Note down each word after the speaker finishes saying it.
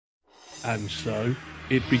And so,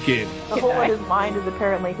 it begins. The hole in his mind is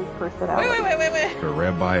apparently his personality. Wait. A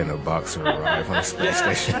rabbi and a boxer arrive on a space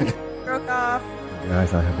station. Broke off.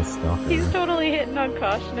 Guys, I have a stalker. He's totally hitting on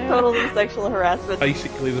Kosh now. Totally sexual harassment.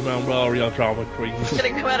 Basically, the Mount Varia drama queen. It's gonna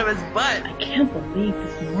come out of his butt. I can't believe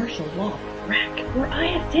this martial law wreck. We're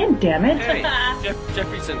ISN, damn it. Hey,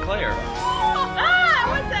 Jeffrey Sinclair.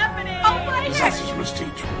 What's happening? Oh my God. Message must teach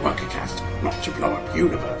Buckcast not to blow up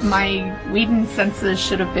universe. My Whedon senses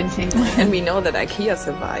should have been tingling. And we know that IKEA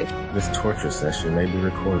survived. This torture session may be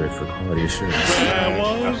recorded for quality assurance.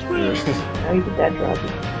 Now he's a dead drug.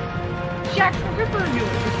 Jack the Ripper knew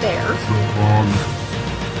it was there.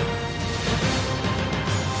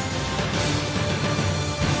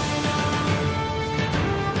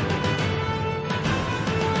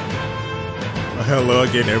 Hello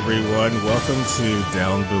again, everyone. Welcome to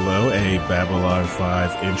Down Below, a Babylon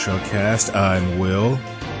 5 intro cast. I'm Will.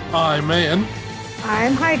 I'm Ian.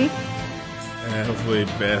 I'm Heidi. And hopefully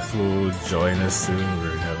Beth will join us soon.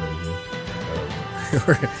 We're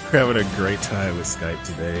having a great time with Skype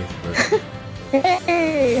today. But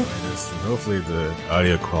Hey! hopefully the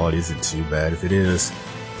audio quality isn't too bad. If it is,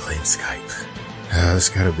 blame Skype. There's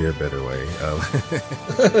got to be a better way.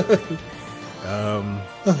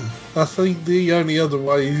 I think the only other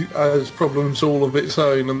way has problems all of its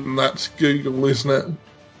own, and that's Google, isn't it?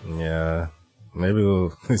 Yeah, maybe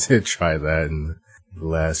we'll try that in the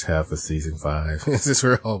last half of season 5, since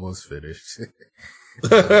we're almost finished.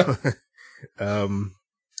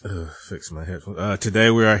 Fix my headphones. Today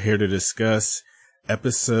we are here to discuss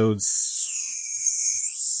episode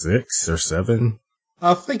 6 or 7.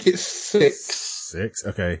 I think it's 6. 6?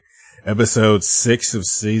 Okay. Episode 6 of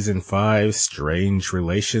season 5, Strange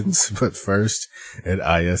Relations. But first, an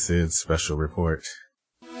ISN special report.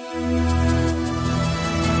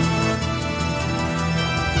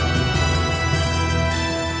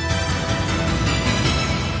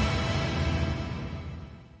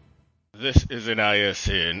 This is an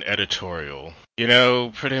ISN editorial. You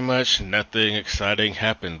know, pretty much nothing exciting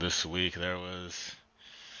happened this week. There was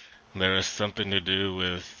something to do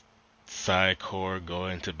with Psy-Corps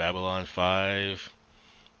going to Babylon 5.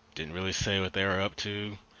 Didn't really say what they were up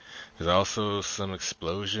to. There's also some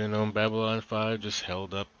explosion on Babylon 5, just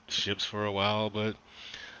held up ships for a while, but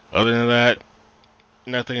other than that,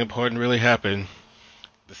 nothing important really happened.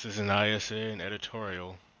 This is an ISN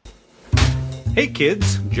editorial. Hey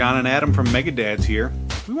kids, John and Adam from Megadads here.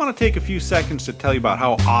 We want to take a few seconds to tell you about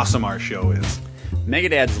how awesome our show is.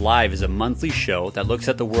 Megadads Live is a monthly show that looks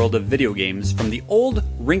at the world of video games from the old,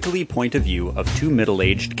 wrinkly point of view of two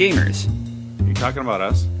middle-aged gamers. Are you talking about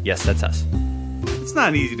us? Yes, that's us. It's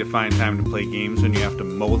not easy to find time to play games when you have to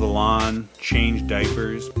mow the lawn, change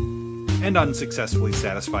diapers, and unsuccessfully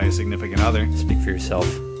satisfy a significant other. Speak for yourself.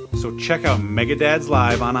 So check out Megadads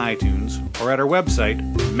Live on iTunes or at our website,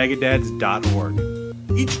 megadads.org.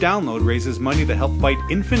 Each download raises money to help fight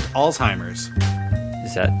infant Alzheimer's.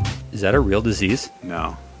 Is that a real disease?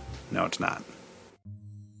 No, it's not.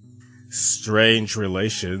 Strange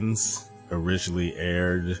Relations originally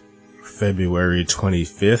aired February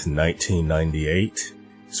 25th, 1998.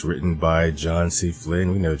 It's written by John C.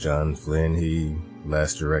 Flynn. We know John Flynn. He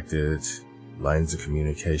last directed Lines of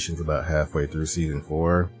Communications about halfway through season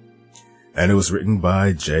 4. And it was written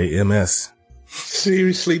by JMS.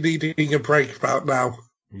 Seriously needing a break about now.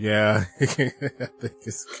 Yeah.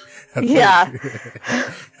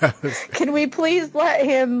 Can we please let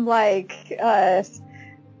him,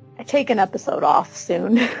 take an episode off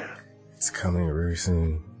soon? It's coming very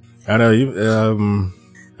soon. I know,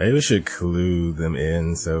 maybe we should clue them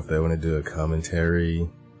in, so if they want to do a commentary,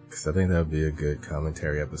 because I think that would be a good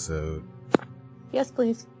commentary episode. Yes,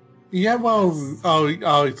 please. Yeah, well,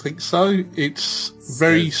 I think so. It's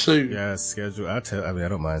very soon. Yeah, schedule. I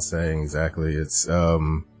don't mind saying exactly. It's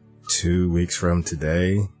 2 weeks from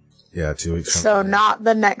today. Yeah, 2 weeks from So today. not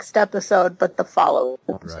the next episode, but the following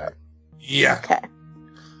episode. Right. Yeah. Okay.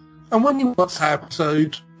 And when you watch that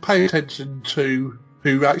episode, pay attention to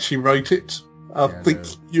who actually wrote it. I think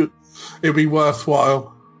it'll be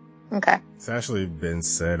worthwhile. Okay. It's actually been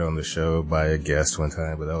said on the show by a guest one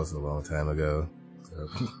time, but that was a long time ago. So.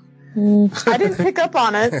 I didn't pick up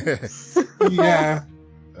on it. Yeah.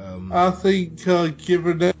 I think,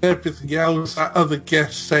 given everything else that other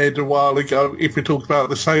guest said a while ago, if we talk about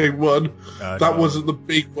the same one, that wasn't the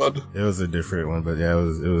big one. It was a different one, but yeah,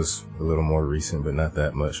 it was a little more recent, but not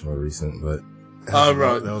that much more recent. But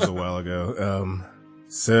right. That was a while ago.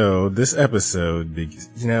 So this episode,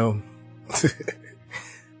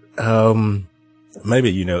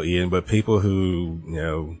 maybe Ian, but people who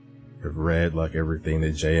have read like everything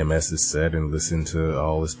that JMS has said and listened to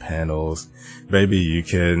all his panels. Maybe you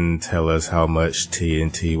can tell us how much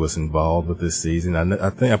TNT was involved with this season. I'm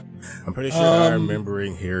pretty sure I'm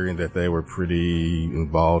remembering hearing that they were pretty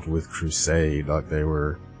involved with Crusade, like they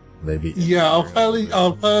were maybe. Yeah, I've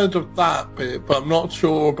heard of that bit, but I'm not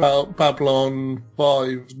sure about Babylon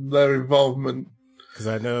 5, their involvement. Because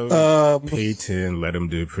I know P10 let him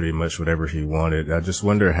do pretty much whatever he wanted. I just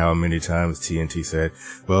wonder how many times TNT said,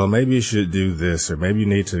 well, maybe you should do this, or maybe you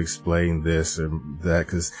need to explain this or that,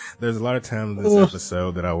 because there's a lot of times in this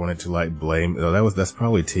episode that I wanted to like blame. That's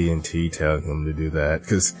probably TNT telling him to do that.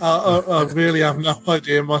 Because I really have no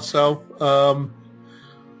idea myself.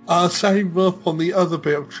 I'll save up on the other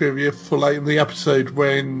bit of trivia for late in the episode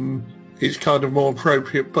when it's kind of more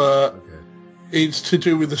appropriate, but it's to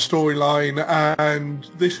do with the storyline, and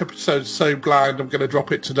this episode's so bland, I'm going to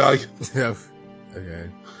drop it today. Yeah. Okay.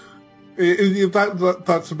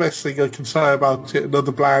 That's the best thing I can say about it,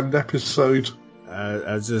 another bland episode.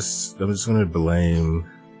 I'm just going to blame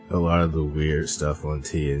a lot of the weird stuff on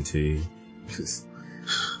TNT.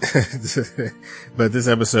 But this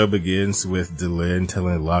episode begins with Delenn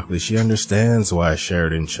telling Lockley she understands why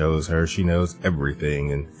Sheridan chose her. She knows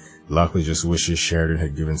everything, and Lockley just wishes Sheridan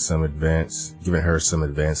had given her some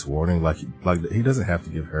advance warning. Like he doesn't have to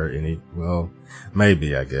give her any. Well,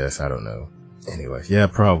 maybe, I guess. I don't know. Anyway, yeah,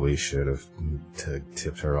 probably should have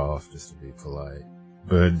tipped her off just to be polite.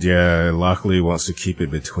 But yeah, Lockley wants to keep it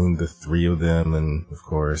between the three of them, and of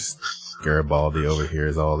course, Garibaldi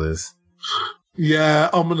overhears all this. Yeah,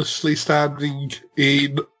 ominously standing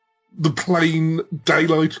in the plain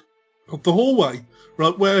daylight of the hallway,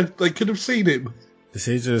 right where they could have seen him. Does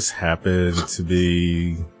he just happen to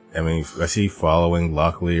be, is he following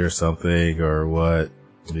Lockley or something, or what?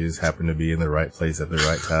 He just happened to be in the right place at the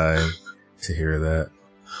right time to hear that.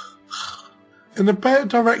 In a better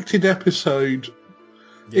directed episode,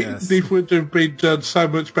 yes, it would have been done so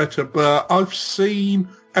much better, but I've seen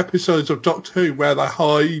episodes of Doctor Who where they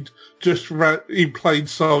hide just in plain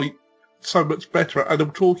sight so much better, and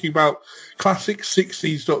I'm talking about classic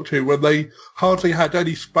 60s Doctor Who when they hardly had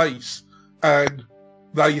any space and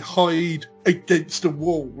they hide against a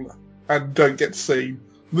wall and don't get seen.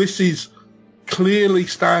 This is clearly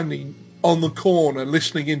standing on the corner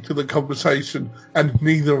listening into the conversation and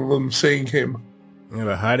neither of them seeing him. Yeah,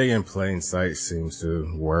 but hiding in plain sight seems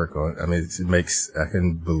to work on, I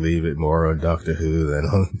can believe it more on Doctor Who than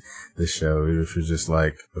on the show, if you're just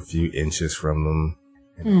like a few inches from them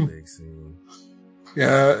in a big scene.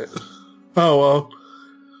 Yeah. Oh well.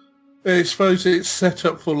 I suppose it's set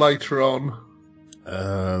up for later on.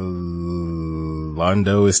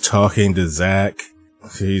 Londo is talking to Zack.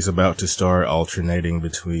 He's about to start alternating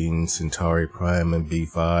between Centauri Prime and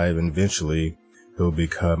B5, and eventually he'll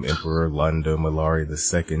become Emperor Londo Mollari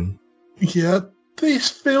II. Yeah, this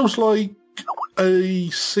feels like a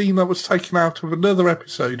scene that was taken out of another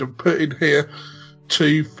episode and put in here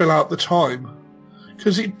to fill out the time.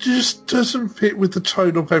 Because it just doesn't fit with the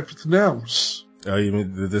tone of everything else. Oh, you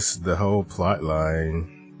mean the whole plot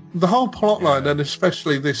line? The whole plot line, and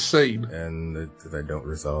especially this scene. And they don't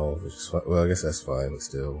resolve. Well, I guess that's fine, but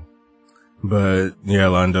still. But, yeah,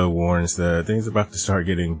 Londo warns that things are about to start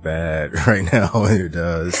getting bad right now, and it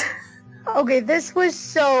does. Okay, this was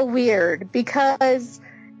so weird, because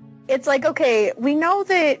it's like, okay, we know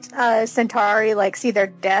that Centauri, see their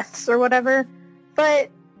deaths or whatever, but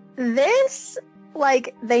this,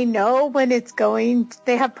 they know when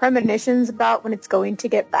they have premonitions about when it's going to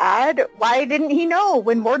get bad. Why didn't he know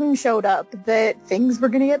when Morden showed up that things were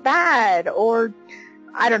going to get bad? Or,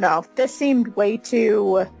 I don't know, this seemed way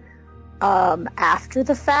too, after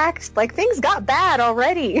the fact. Things got bad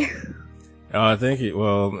already. Oh, I think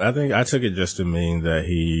I took it just to mean that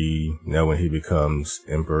when he becomes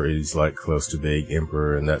emperor, he's close to being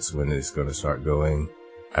emperor, and that's when it's going to start going.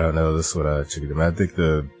 I don't know, this is what I took it to mean. I think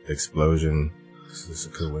the explosion is a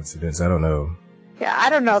coincidence. I don't know. Yeah, I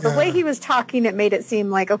don't know. The way he was talking, it made it seem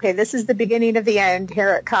like, okay, this is the beginning of the end.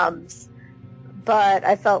 Here it comes. But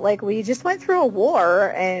I felt like we just went through a war,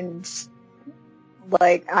 and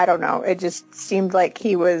I don't know. It just seemed like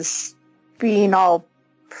he was being all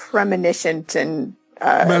premonitioned and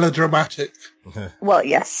melodramatic. Well,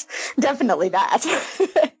 yes, definitely that.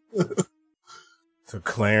 So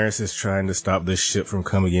Clarence is trying to stop this ship from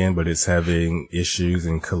coming in, but it's having issues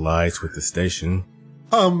and collides with the station.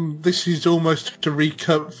 This is almost a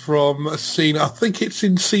recut from a scene, I think it's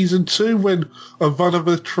in season 2, when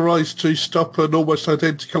Ivanova tries to stop an almost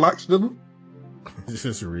identical accident.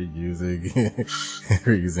 Just reusing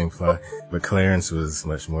plot. But Clarence was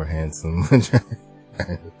much more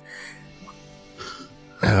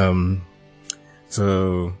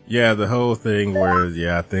So, yeah, the whole thing where,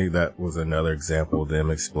 I think that was another example of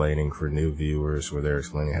them explaining for new viewers, where they're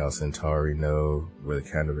explaining how Centauri know, where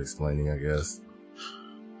they're kind of explaining, I guess.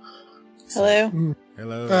 Hello?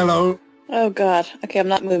 Hello. Hello. Oh god. Okay, I'm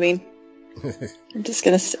not moving. I'm just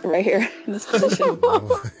gonna sit right here in this position.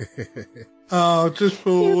 Just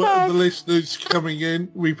for the listeners coming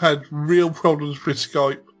in, we've had real problems with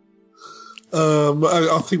Skype.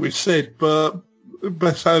 I think we've said, but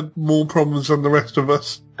Beth had more problems than the rest of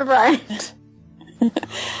us. Right.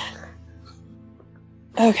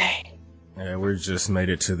 Okay. Yeah, we just made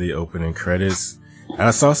it to the opening credits.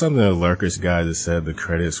 I saw something in the Lurkers guide that said the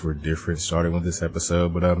credits were different starting with this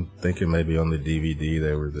episode, but I'm thinking maybe on the DVD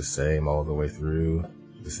they were the same all the way through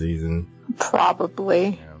the season.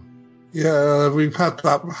 Probably. Yeah, we've had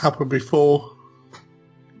that happen before.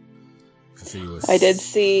 I did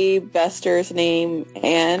see Bester's name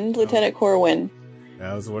and Lieutenant Corwin.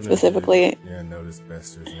 I was wondering specifically. Noticed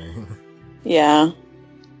Bester's name. Yeah.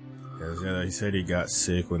 Yeah, he said he got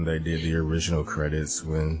sick when they did the original credits,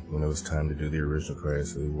 when it was time to do the original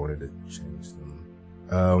credits, so he wanted to change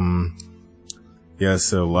them.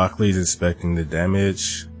 So Lockley's inspecting the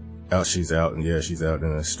damage. She's out in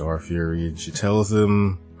a Star Fury, and she tells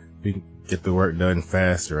him, "We can get the work done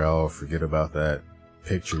fast, or I'll forget about that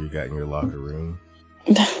picture you got in your locker room."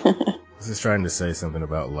 This is trying to say something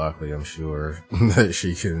about Lockley, I'm sure, that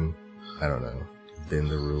she can, I don't know, bend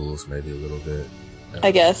the rules maybe a little bit.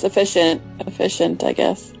 I guess. Efficient, I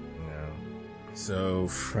guess. Yeah. So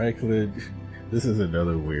Franklin, this is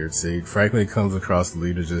another weird scene. Franklin comes across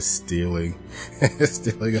Lita just stealing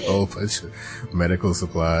a whole bunch of medical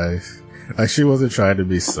supplies. Like, she wasn't trying to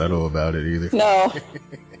be subtle about it either. No.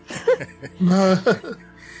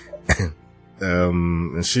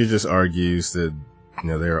 And she just argues that,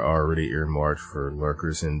 they're already earmarked for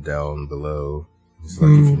lurkers and down below. It's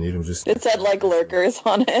like, if you need them, just... It said, lurkers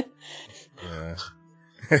on it. Yeah.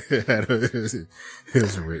 It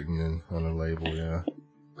was written on a label, yeah.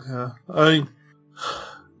 Yeah. I mean,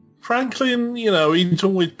 Franklin, he's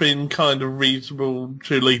always been kind of reasonable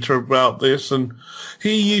to Lita about this, and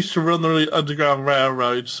he used to run the Underground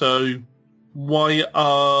Railroad, so why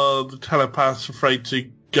are the telepaths afraid to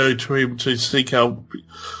go to him to seek help?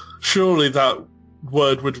 Surely that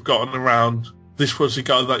word would have gotten around. This was the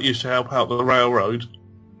guy that used to help out the railroad.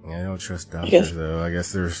 Yeah, I don't trust doctors, though. I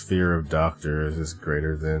guess their fear of doctors is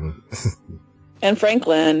greater than... And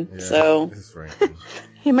Franklin, so... Franklin.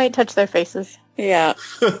 He might touch their faces. Yeah.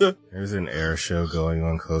 There's an air show going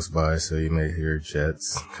on close by, so you may hear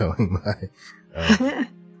jets going by.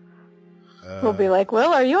 We'll be like,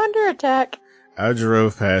 Will, are you under attack? I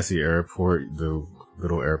drove past the airport, the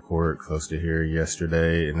little airport close to here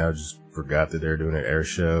yesterday, and I just forgot that they're doing an air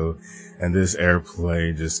show, and this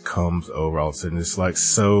airplane just comes over all of a sudden. It's like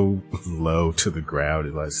so low to the ground,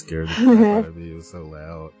 it like scared the crap out of me. It was so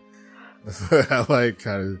loud.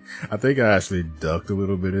 I think I actually ducked a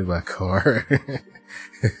little bit in my car.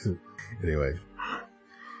 Anyway.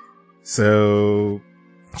 So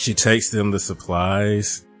she takes them the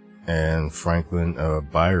supplies, and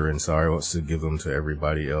Byron wants to give them to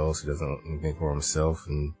everybody else. He doesn't want anything for himself,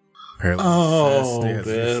 and apparently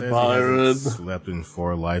Byron slept in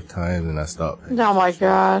 4 lifetimes, and I stopped. Oh my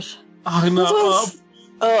gosh. I know.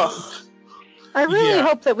 Ugh. I really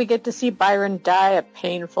hope that we get to see Byron die a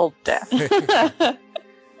painful death.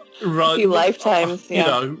 Right. A few lifetimes,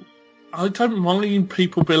 I don't mind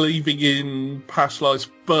people believing in past lives,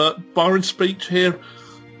 but Byron's speech here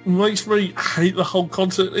makes me hate the whole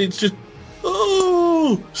concept. It's just,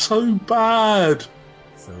 so bad.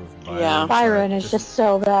 So Byron is just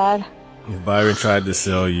so bad. If Byron tried to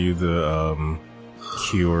sell you the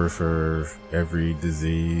cure for every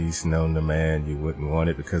disease known to man, you wouldn't want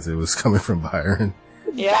it because it was coming from Byron.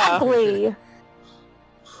 Yeah. Exactly.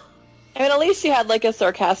 I mean, at least she had a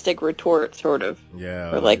sarcastic retort, sort of.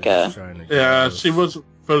 Yeah. Or Yeah, she wasn't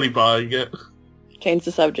fully buying it. Change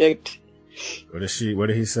the subject. What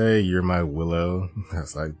did he say? You're my Willow. I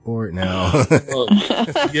was like, bored now.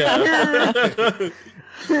 Yeah.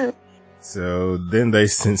 So then they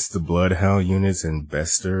sense the Bloodhound units and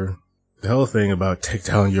Bester. The whole thing about take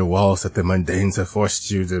down your walls that the mundanes have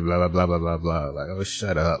forced you to blah, blah, blah, blah, blah, blah. Like, oh,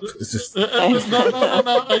 shut up. It's just... No.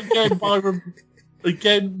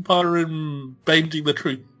 Again, Byron bending the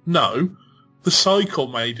truth. No, the cycle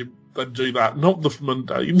made him do that, not the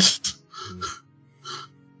mundanes.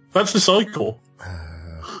 That's the cycle.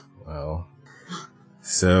 Well,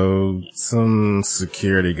 so some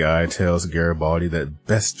security guy tells Garibaldi that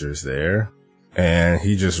Bester's there, and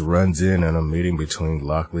he just runs in on a meeting between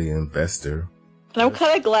Lockley and Bester. And I'm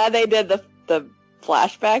kind of glad they did the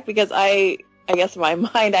flashback, because I I guess in my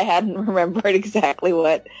mind I hadn't remembered exactly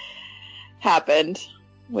what happened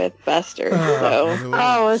with Bester.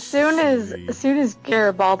 As soon as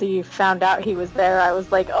Garibaldi found out he was there, I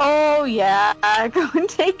was like, oh yeah, go and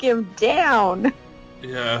take him down.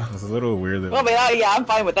 Yeah. It was a little weird that... Well, I mean, I'm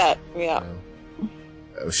fine with that. Yeah.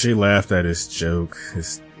 She laughed at his joke.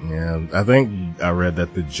 I think I read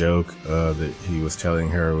that the joke that he was telling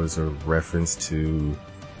her was a reference to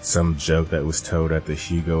some joke that was told at the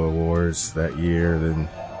Hugo Awards that year. Then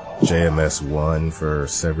JMS won for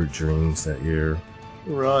Severed Dreams that year.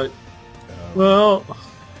 Right. Well,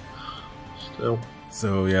 still.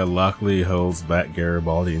 So yeah, Lockley holds back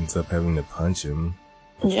Garibaldi, ends up having to punch him.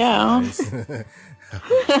 Yeah. Nice.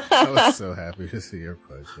 I was so happy to see her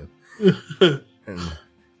punch him. And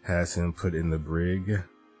has him put in the brig.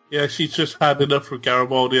 Yeah, she's just had enough of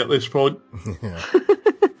Garibaldi at this point. Yeah.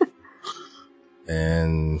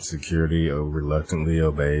 And security reluctantly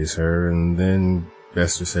obeys her, and then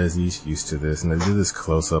Bester says he's used to this, and they do this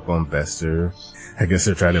close-up on Bester. I guess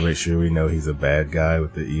they're trying to make sure we know he's a bad guy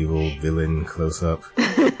with the evil villain close-up.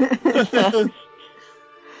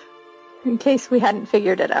 In case we hadn't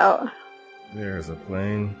figured it out. There's a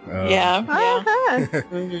plane. Yeah.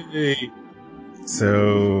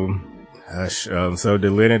 So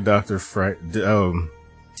Delenn and Dr. Frank... so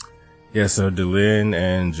Delenn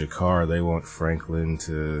and G'Kar, they want Franklin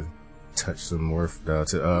to touch some more...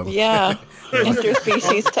 yeah.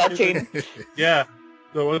 Interspecies touching. Yeah.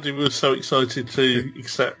 No wonder he was so excited to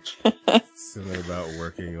accept. Something about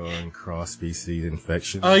working on cross-species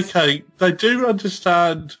infections. Okay, they do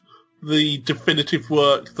understand the definitive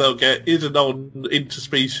work they'll get isn't on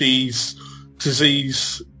interspecies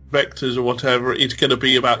disease vectors or whatever. It's going to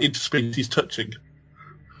be about interspecies touching.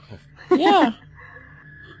 Yeah.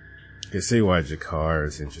 You can see why G'Kar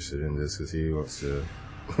is interested in this, because he wants to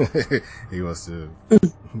what's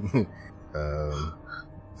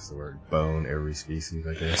the word? Bone every species,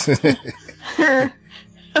 I guess.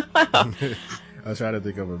 I was trying to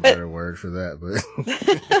think of a better word for that,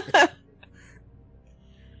 but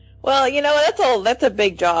well, that's a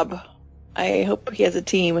big job. I hope he has a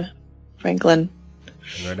team, Franklin.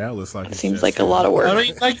 Right now, it looks like it seems like a lot of work. I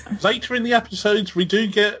mean, later in the episode, we do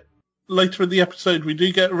get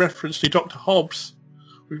a reference to Dr. Hobbs.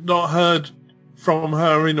 We've not heard from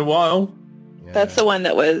her in a while. Yeah. That's the one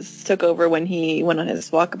that took over when he went on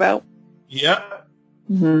his walkabout. Yeah.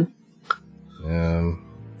 Mm-hmm.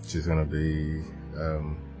 She's gonna be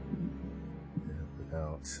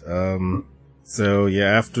out. So yeah,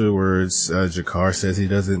 afterwards, G'Kar says he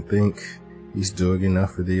doesn't think he's doing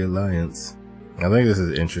enough for the Alliance. I think this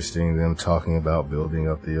is interesting, them talking about building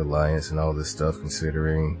up the Alliance and all this stuff,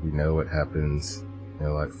 considering we know what happens,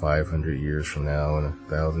 like 500 years from now and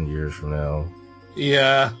 1,000 years from now.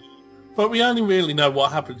 Yeah. But we only really know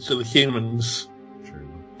what happens to the humans. True.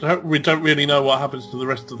 We don't really know what happens to the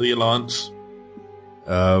rest of the Alliance.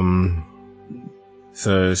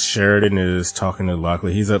 So Sheridan is talking to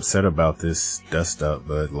Lockley. He's upset about this dust up,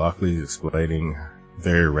 but Lockley's explaining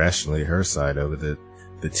very rationally her side of it, that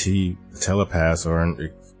the telepaths aren't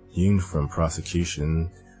immune from prosecution.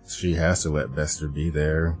 She has to let Bester be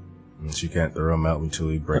there, and she can't throw him out until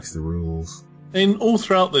he breaks the rules. And all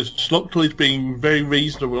throughout this, Lockley's being very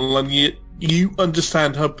reasonable, and yet you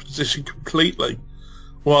understand her position completely,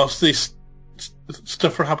 whilst this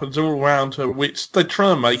stuff happens all around her, which they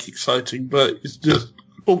try and make exciting, but it's just...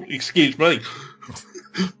 Oh, excuse me.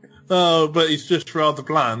 But it's just rather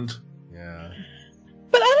bland. Yeah.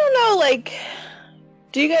 But I don't know,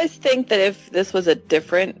 do you guys think that if this was a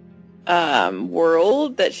different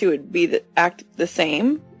world, that she would act the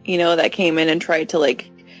same? That came in and tried to,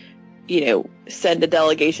 send a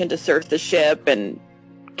delegation to search the ship and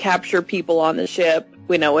capture people on the ship,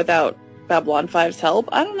 without Babylon 5's help?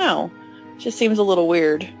 I don't know. Just seems a little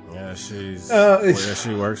weird. Yeah, she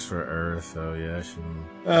works for Earth, so yeah, she...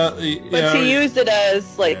 But she used it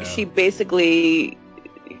as, she basically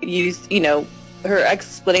used, her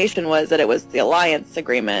explanation was that it was the Alliance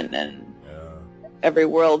agreement, and every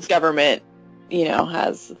world's government,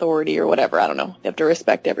 has authority or whatever. I don't know. You have to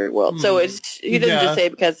respect every world. So she didn't just say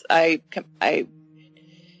because I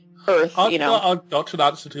Earth, I've got an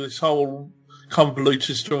answer to this whole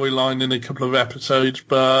convoluted storyline in a couple of episodes,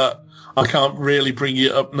 but I can't really bring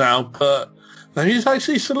it up now. But there is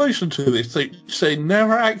actually a solution to this. They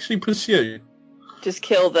never actually pursue. Just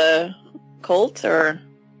kill the cult, or?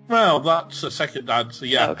 Well, that's a second answer,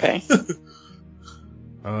 yeah. Okay.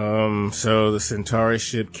 So the Centauri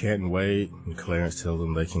ship can't wait, and Clarence tells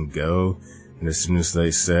them they can go, and as soon as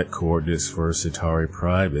they set coordinates for Centauri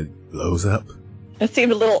Prime, it blows up. It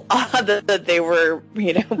seemed a little odd that they were,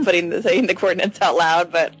 saying the coordinates out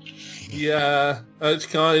loud, but... Yeah, it's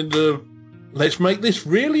kind of, let's make this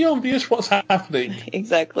really obvious what's happening.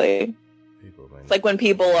 Exactly. It's like when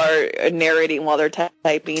people are narrating while they're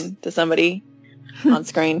typing to somebody on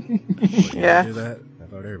screen. Yeah. Do that? I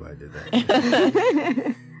thought everybody did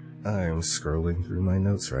that. I am scrolling through my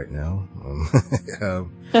notes right now.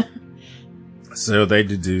 So they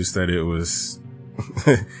deduced that it was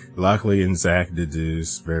Lockley and Zach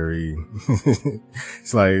deduced very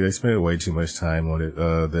it's like they spent way too much time on it,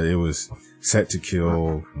 that it was set to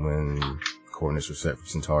kill when coordinates were set for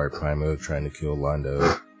Centauri Primo trying to kill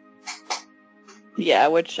Londo. Yeah,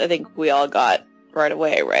 which I think we all got right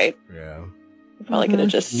away, right? Yeah. We probably could have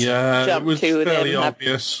just jumped it was to fairly them.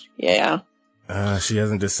 obvious. Yeah. She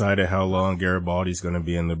hasn't decided how long Garibaldi's going to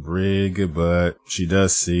be in the brig, but she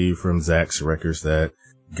does see from Zach's records that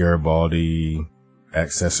Garibaldi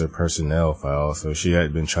accessed her personnel file, so she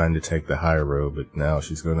had been trying to take the high road, but now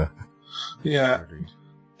she's going to... Yeah.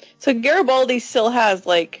 So Garibaldi still has,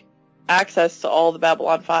 access to all the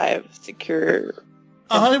Babylon 5 secure...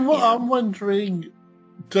 I'm wondering,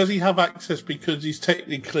 does he have access because he's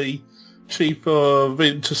technically chief of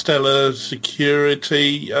interstellar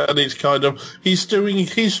security, and it's kind of, he's doing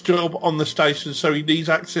his job on the station, so he needs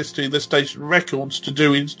access to the station records to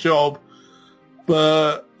do his job,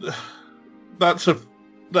 but that's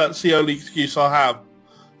the only excuse I have.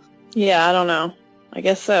 Yeah, I don't know. I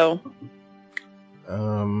guess so.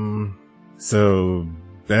 So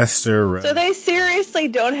Bester... So they seriously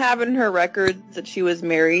don't have in her records that she was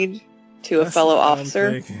married to a fellow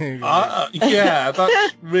officer? Yeah,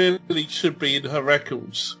 that really should be in her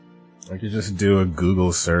records. I could just do a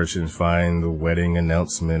Google search and find the wedding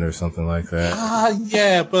announcement or something like that.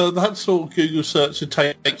 Yeah, but that sort of Google search would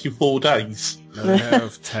take you 4 days. They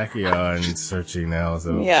have Tachyon searching now,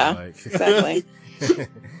 so... Yeah, exactly.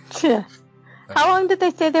 How long did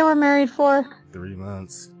they say they were married for? 3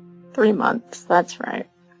 months. 3 months, that's right.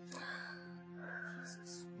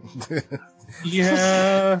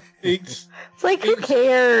 Yeah, it's like, who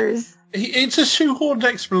cares? It's a shoehorned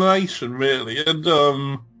explanation, really, and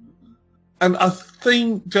I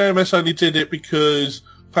think JMS only did it because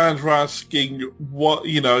fans were asking why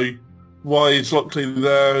is Lockley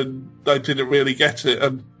there, and they didn't really get it,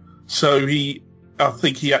 and so I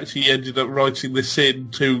think he actually ended up writing this in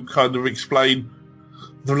to kind of explain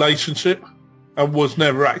the relationship. And was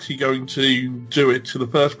never actually going to do it to the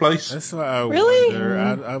first place. That's why I really?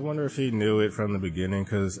 wonder. I wonder if he knew it from the beginning,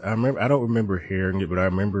 because I don't remember hearing it, but I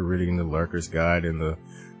remember reading the Lurker's Guide in the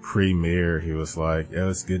premiere. He was like, "Oh,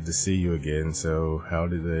 it's good to see you again." So how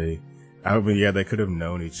did they? I mean, yeah, they could have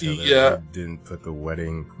known each other. Yeah. They didn't put the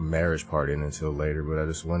marriage part in until later, but I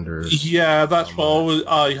just wonder. Yeah, that's what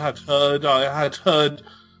I had heard. I had heard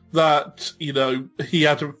that, he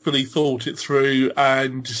hadn't fully thought it through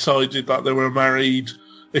and decided that they were married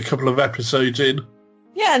a couple of episodes in.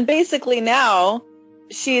 Yeah, and basically now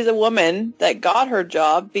she's a woman that got her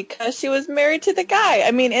job because she was married to the guy.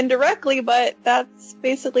 I mean, indirectly, but that's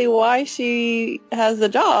basically why she has the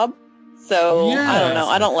job. So, yeah, I don't know.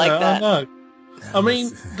 I don't like that. I know. I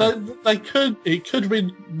mean, it could have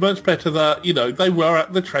been much better that, they were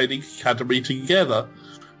at the training academy together.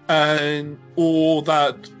 Or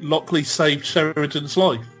that Lockley saved Sheridan's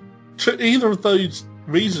life. Either of those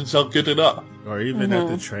reasons are good enough. Or even at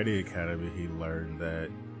the training academy, he learned that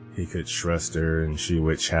he could trust her and she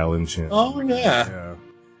would challenge him. Oh, yeah.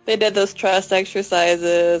 They did those trust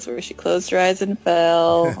exercises where she closed her eyes and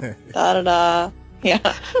fell. Da-da-da.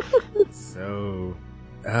 Yeah. So,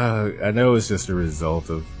 I know it's just a result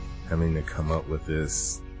of having to come up with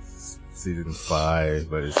this season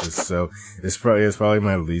 5, but it's just it's probably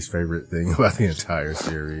my least favorite thing about the entire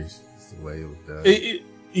series. It's the way it was done.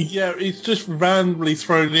 It's just randomly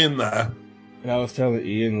thrown in there. And I was telling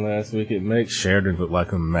Ian last week, it makes Sheridan look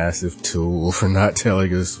like a massive tool for not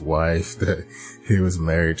telling his wife that he was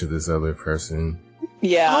married to this other person.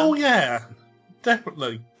 Yeah. Oh yeah,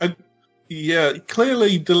 definitely. And yeah,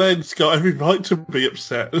 clearly Delen's got every right to be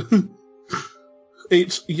upset.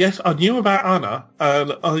 Yes, I knew about Anna,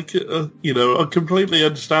 and I completely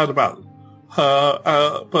understand about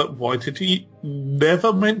her, but why did he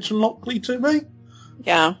never mention Lockley to me?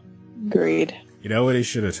 Yeah, agreed. You know what he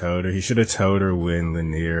should have told her? He should have told her when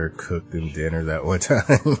Lanier cooked them dinner that one time.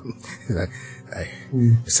 He's like,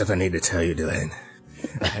 there's something I need to tell you, Delenn.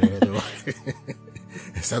 I had another one.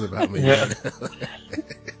 It's something about me. Yeah.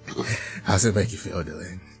 How's it make you feel,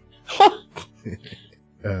 Delenn?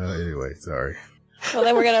 Anyway, sorry. Well,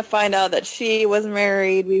 then we're going to find out that she was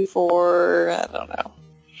married before, I don't know.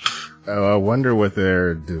 Oh, I wonder what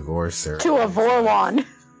their divorce ceremony. To a Vorlon.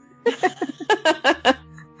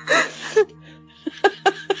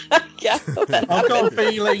 that I've got a happened.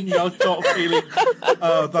 feeling that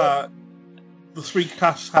the three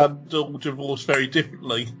casts handle divorce very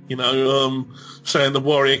differently. Saying the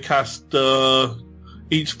warrior cast,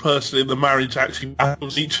 each person in the marriage actually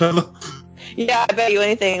battles each other. Yeah, I bet you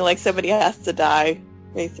anything, like somebody has to die,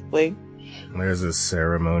 basically. There's a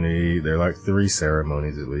ceremony. There are like 3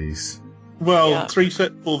 ceremonies at least. Well, 3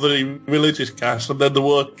 set for the religious cast, and then the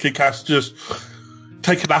working cast just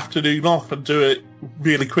take an afternoon off and do it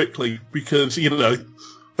really quickly because,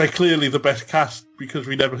 they're clearly the best cast because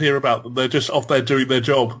we never hear about them. They're just off there doing their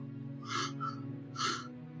job.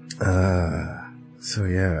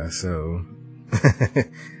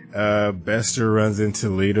 Bester runs into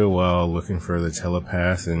Lita while looking for the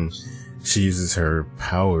telepath, and she uses her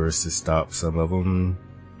powers to stop some of them.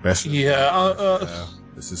 Bester,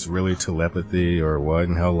 is this really telepathy or what?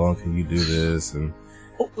 And how long can you do this? And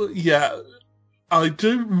I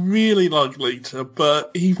do really like Lita,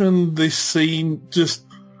 but even this scene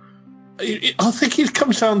I think it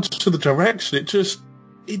comes down to the direction.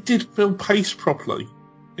 It did feel paced properly.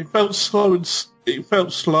 It felt slow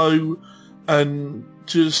and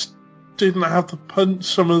just didn't have the punch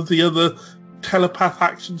some of the other telepath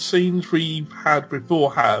action scenes we've had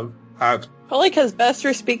before had. Probably because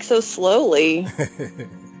Bester speaks so slowly.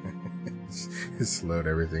 It slowed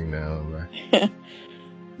everything down. Right?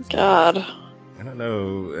 God. I don't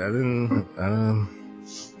know.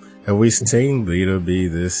 Have we seen Lita be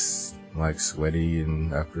this, sweaty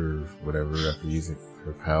and after using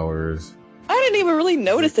her powers? I didn't even really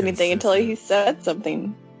notice anything until he said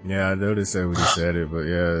something. Yeah, I noticed that when he said it, but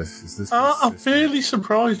yeah. I'm fairly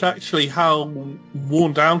surprised, actually, how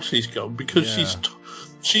worn down she's gone, because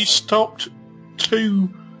she's stopped 2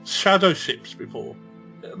 shadow ships before.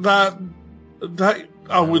 That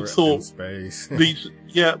I would thought. Space. But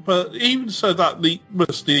even so, that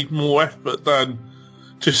must need more effort than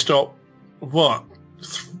to stop, 5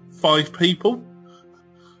 people?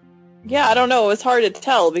 Yeah, I don't know. It was hard to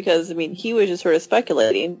tell because, he was just sort of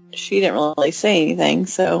speculating. She didn't really say anything,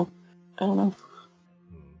 so I don't know.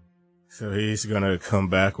 So he's gonna come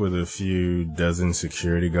back with a few dozen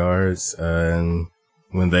security guards, and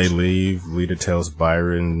when they leave, Lita tells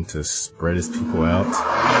Byron to spread his people out.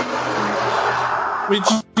 Which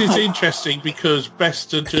is interesting because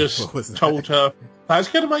Bester just told her that's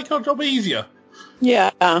going to make our job easier.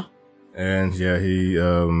 Yeah. And he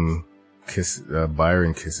Byron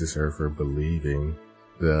kisses her for believing.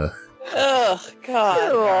 Ugh,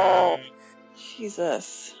 God.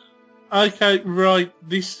 Jesus. Okay, right.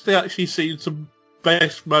 This actually seems the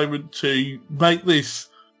best moment to make this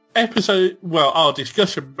episode, our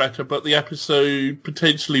discussion better, but the episode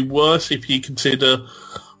potentially worse if you consider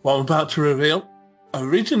what I'm about to reveal.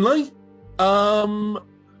 Originally,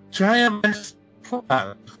 JMS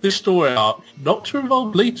planned this story arc not to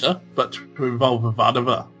involve Lita, but to involve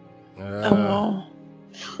Ivanova.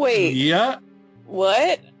 Wait. Yeah.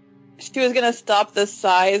 What? She was going to stop the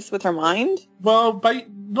size with her mind? Well,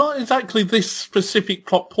 not exactly this specific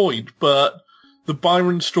plot point, but the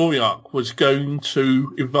Byron story arc was going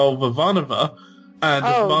to involve Ivanova, and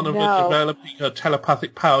Ivanova developing her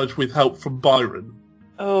telepathic powers with help from Byron.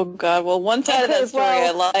 Oh, God. Well, one side of that story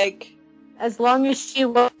I like. As long as she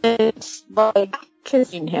wasn't,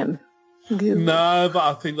 kissing him. No, but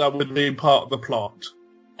I think that would be part of the plot.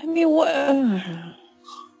 What?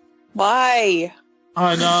 Why?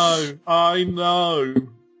 I know.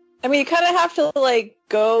 You kind of have to,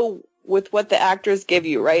 go with what the actors give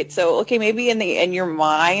you, right? So, okay, maybe in your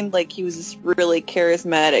mind, he was this really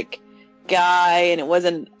charismatic guy and it was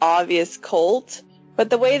an obvious cult. But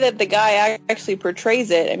the way that the guy actually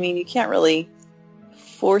portrays it, you can't really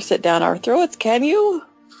force it down our throats, can you?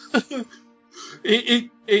 It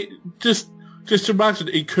just imagine,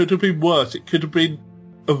 it could have been worse. It could have been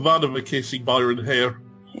Ivanova kissing Byron here.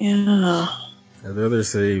 Yeah. I'd rather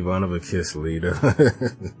say Ivanova kissed Lita.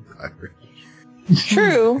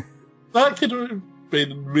 True. That could have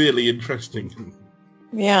been really interesting.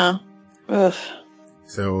 Yeah. Ugh.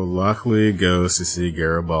 So Lockley goes to see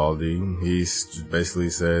Garibaldi. He basically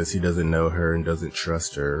says he doesn't know her and doesn't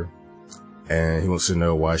trust her. And he wants to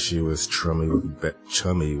know why she was chummy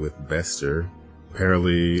with Bester.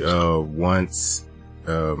 Apparently, once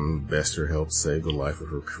Bester helped save the life of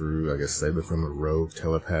her crew, I guess save it from a rogue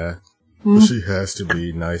telepath. But she has to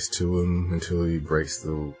be nice to him until he breaks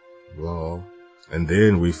the law. And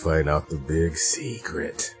then we find out the big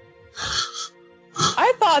secret.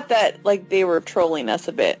 I thought that, they were trolling us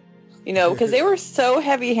a bit. Because they were so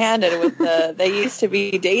heavy-handed with the they used to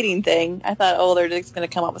be dating thing. I thought, they're just going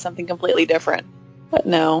to come up with something completely different. But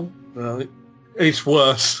no. Well, it's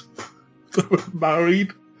worse. They were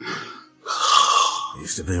married.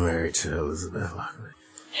 used to be married to Elizabeth Lockley.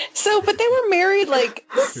 So, but they were married like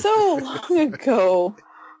so long ago.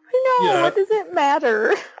 No, what does it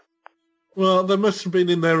matter? Well, they must have been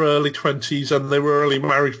in their early 20s and they were only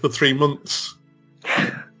married for 3 months.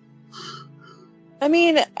 I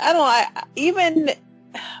mean, I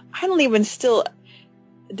don't even still...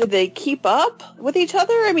 Did they keep up with each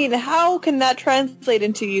other? I mean, how can that translate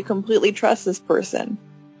into you completely trust this person?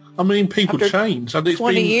 I mean, people change. And it's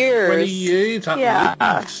 20 been years. 20 years at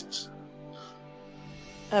least.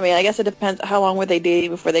 I mean, I guess it depends. How long were they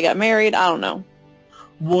dating before they got married? I don't know.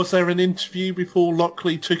 Was there an interview before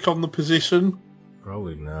Lockley took on the position?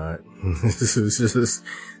 Probably not. This was just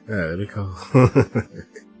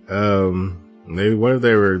maybe what if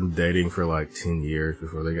they were dating for like 10 years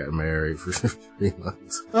before they got married for 3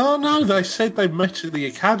 months? Oh no, they said they met at the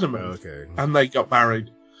academy. Okay. And they got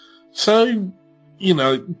married. So, you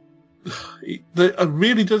know, it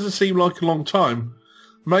really doesn't seem like a long time.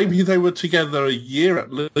 Maybe they were together a year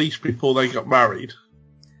at least before they got married.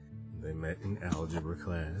 They met in algebra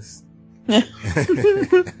class. It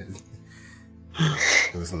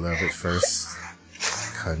was love at first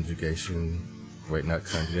conjugation. Wait, not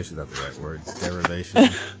conjugation, not the right word. Derivation.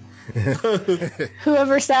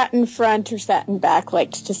 Whoever sat in front or sat in back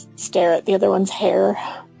liked to just stare at the other one's hair.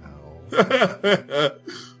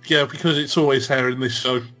 Yeah, because it's always hair in this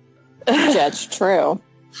show. That's true.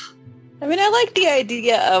 I mean, I like the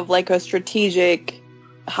idea of like a strategic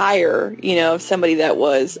hire, you know, of somebody that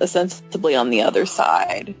was ostensibly on the other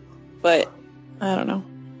side. But, I don't know.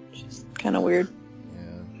 It's just kind of weird.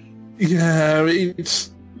 Yeah,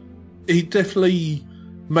 it definitely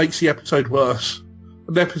makes the episode worse.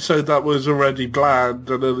 An episode that was already bland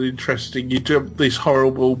and uninteresting, you jump this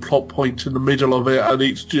horrible plot point in the middle of it, and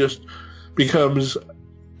it just becomes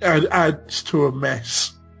and adds to a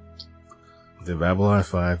mess. Did Babylon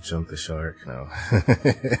 5 jump the shark? No.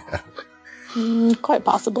 Quite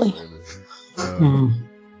possibly.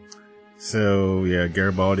 So, yeah,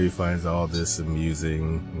 Garibaldi finds all this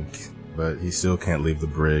amusing, but he still can't leave the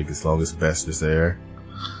brig as long as Bester's there.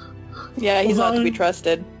 Yeah, he's not to be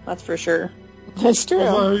trusted. That's for sure. That's true.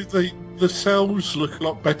 Although the cells look a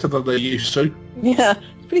lot better than they used to. Yeah,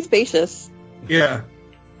 it's pretty spacious. Yeah.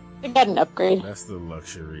 They got an upgrade. That's the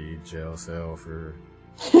luxury jail cell for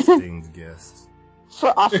Sting's guests.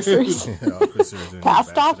 For officers. Yeah, officers and Past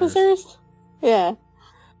ambassadors. officers? Yeah.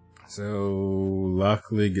 So,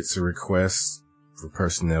 Lockley gets a request for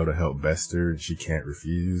personnel to help Bester, and she can't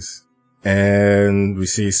refuse. And we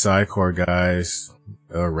see Psycor guys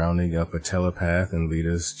rounding up a telepath, and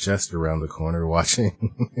Lita's just around the corner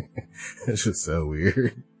watching. It's just so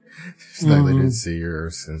weird. It's like they didn't see her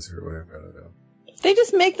or sense her or whatever. I don't know. They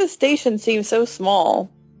just make the station seem so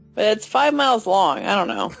small. But it's 5 miles long. I don't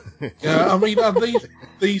know. Yeah, I mean,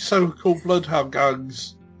 these so-called bloodhound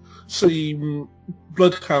gangs seem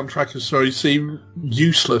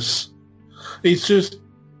useless. It's just,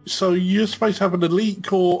 so you're supposed to have an elite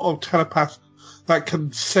corps of telepaths that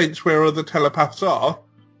can sense where other telepaths are,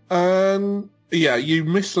 and yeah, you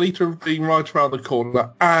miss Lita being right around the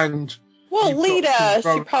corner, and... Well, Lita,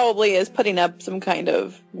 she probably is putting up some kind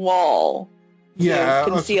of wall to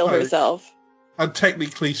conceal herself. And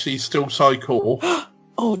technically she's still Psycor.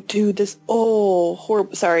 Oh, dude,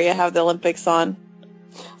 horrible. Sorry, I have the Olympics on.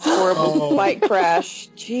 Horrible bike crash.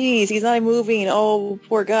 Jeez, he's not moving. Oh,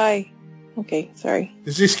 poor guy. Okay, sorry.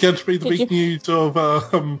 Is this going to be the big news of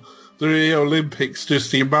the Olympics?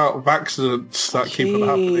 Just the amount of accidents that keep on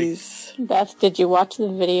happening. Beth, did you watch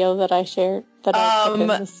the video that I shared? That I put in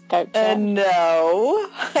the Skype chat? No.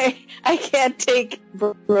 I can't take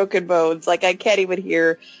broken bones. Like, I can't even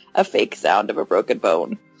hear a fake sound of a broken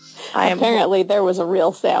bone. Apparently there was a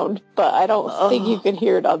real sound, but I don't think you could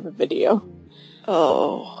hear it on the video.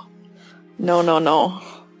 Oh. No.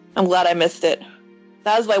 I'm glad I missed it.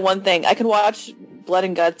 That was my one thing. I can watch blood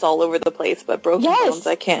and guts all over the place, but broken bones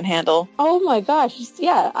I can't handle. Oh my gosh.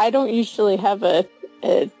 Yeah, I don't usually have a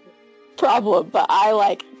problem, but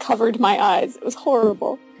I covered my eyes. It was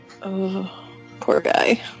horrible. Oh, poor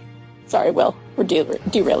guy. Sorry, Will. We're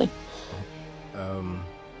derailing.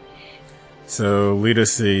 So Lita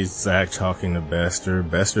sees Zach talking to Bester.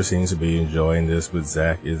 Bester seems to be enjoying this, but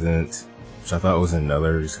Zach isn't, which I thought was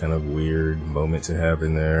another just kind of weird moment to have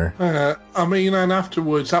in there. I mean, and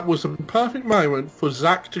afterwards, that was a perfect moment for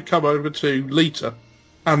Zach to come over to Lita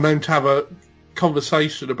and then to have a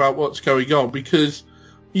conversation about what's going on, because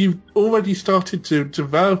you've already started to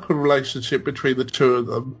develop a relationship between the two of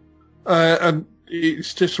them, and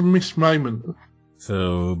it's just a missed moment.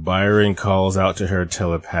 So Byron calls out to her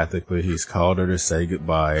telepathically. He's called her to say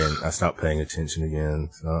goodbye, and I stopped paying attention again.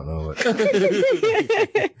 So I don't know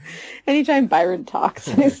what. Anytime Byron talks,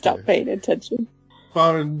 I stop paying attention.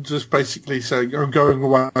 Byron just basically saying, I'm going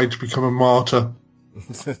away to become a martyr.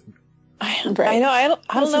 I know. I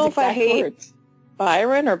don't know if I hate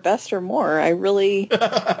Byron or Bester more. I really...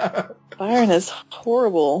 Byron is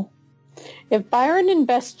horrible. If Byron and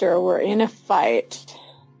Bester were in a fight,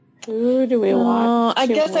 who do we want? I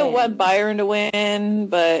guess I win? want Byron to win,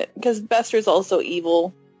 but because Bester's also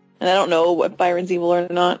evil, and I don't know if Byron's evil or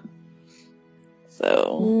not.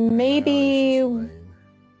 So maybe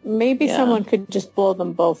Yeah. someone could just blow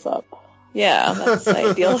them both up. Yeah, that's the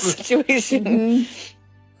ideal situation.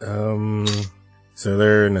 So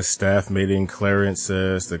they're in a staff meeting. Clarence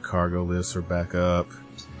says the cargo lifts are back up.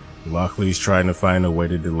 Lockley's trying to find a way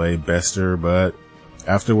to delay Bester, but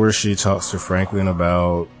afterwards she talks to Franklin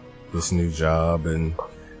about this new job, and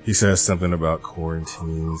he says something about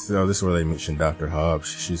quarantine. So this is where they mention Dr. Hobbs.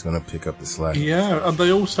 She's going to pick up the slack. Yeah, and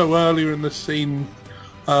they also earlier in the scene,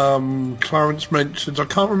 Clarence mentions, I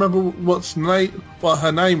can't remember what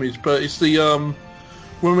her name is, but it's the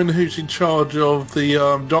woman who's in charge of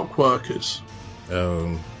the dock workers.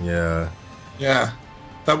 Oh, yeah. Yeah.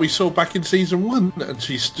 That we saw back in season 1, and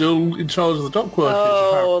she's still in charge of the dock workers.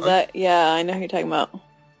 Oh, apparently. I know who you're talking about.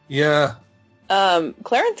 Yeah.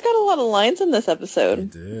 Clarence got a lot of lines in this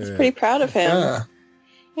episode. I was pretty proud of him. Yeah.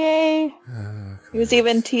 Yay. He was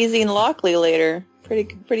even teasing Lockley later.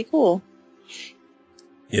 Pretty cool.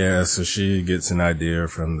 Yeah, so she gets an idea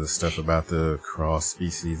from the stuff about the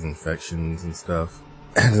cross-species infections and stuff.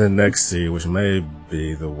 And the next scene, which may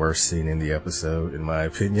be the worst scene in the episode, in my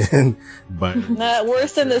opinion, but... Not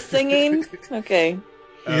worse than the singing? Okay.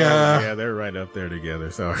 Yeah, they're right up there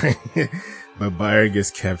together, sorry. But Byron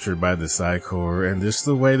gets captured by the Psychor, and just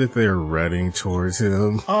the way that they're running towards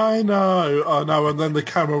him. I know, and then the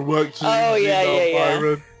camera works. Oh, yeah.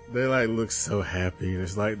 Byron. They look so happy.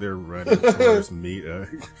 It's like they're running towards meat,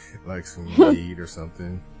 like some meat or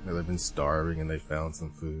something. They've been starving and they found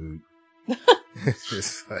some food. It's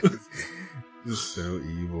just so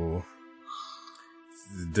evil.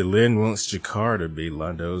 Delenn wants Jakar to be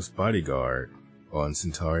Londo's bodyguard on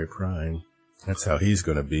Centauri Prime. That's how he's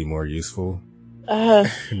going to be more useful. No,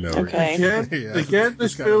 okay. Again,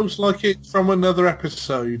 this feels like it's from another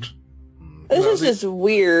episode. This is just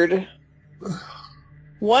weird.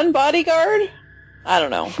 One bodyguard? I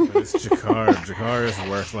don't know. It's Jakar. Jakar is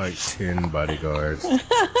worth like 10 bodyguards.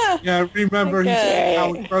 Yeah, remember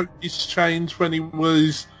how he broke his chains when he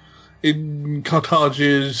was in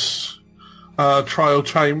Carthage's trial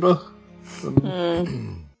chamber?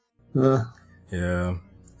 Yeah.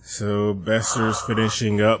 So Bester's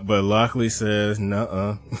finishing up, but Lockley says,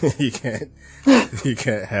 "Nuh-uh, you can't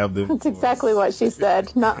have them." That's exactly what she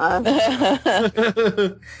said. Nuh-uh.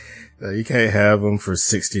 You can't have them for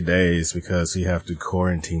 60 days because you have to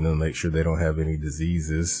quarantine them, make sure they don't have any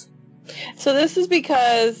diseases. So this is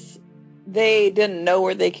because they didn't know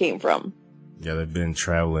where they came from. Yeah, they've been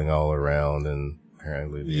traveling all around, and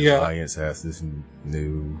apparently the Alliance has this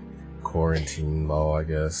new quarantine law, I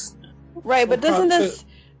guess. Right, but isn't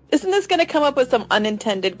this going to come up with some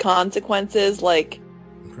unintended consequences, like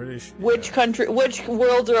which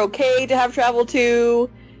worlds are okay to have travel to?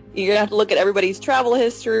 You're going to have to look at everybody's travel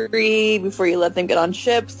history before you let them get on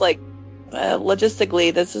ships. Like,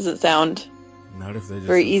 logistically, this doesn't sound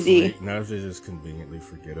very easy. Not if they just conveniently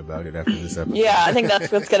forget about it after this episode. Yeah, I think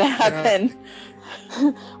that's what's going to happen.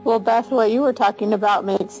 Well, Beth, what you were talking about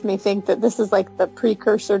makes me think that this is like the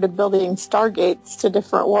precursor to building stargates to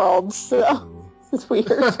different worlds. So it's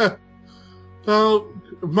weird. Well,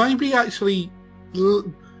 maybe actually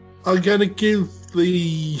I'm going to give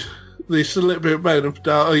this a little bit of benefit of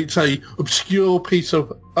doubt. It's a obscure piece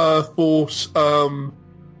of Earth Force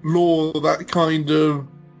law that kind of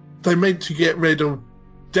they meant to get rid of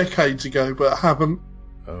decades ago, but haven't.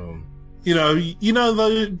 You know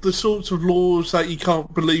the sorts of laws that you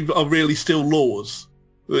can't believe are really still laws.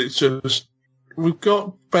 It's just we've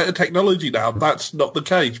got better technology now. That's not the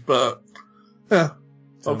case, but yeah,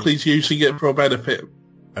 please using it for a benefit.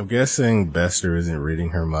 I'm guessing Bester isn't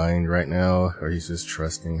reading her mind right now, or he's just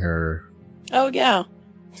trusting her. Oh, yeah.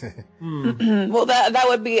 Well, that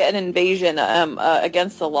would be an invasion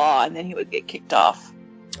against the law, and then he would get kicked off.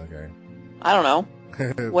 Okay. I don't know.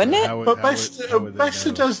 Wouldn't it? But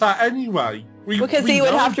Bester does that anyway. Because he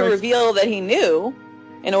would have to reveal that he knew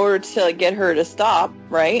in order to get her to stop,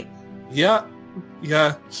 right? Yeah.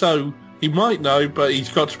 So he might know, but he's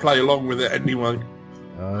got to play along with it anyway.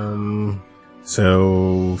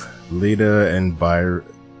 So Lita and Byron.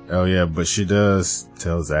 Oh yeah, but she does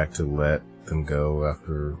tell Zach to let them go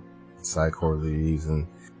after Psycor leaves, and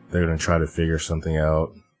they're going to try to figure something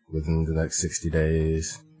out within the next 60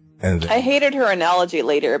 days. And then, I hated her analogy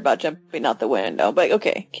later about jumping out the window, but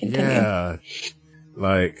okay, continue. Yeah,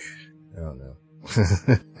 like, I don't know.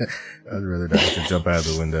 I'd rather not have to jump out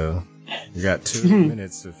of the window. You got 2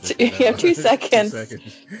 minutes to figure it out. You have 2 seconds,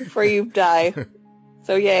 before you die.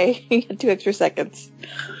 So yay, you got 2 extra seconds.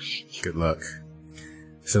 Good luck.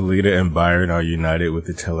 So Lita and Byron are united with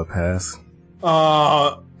the telepath.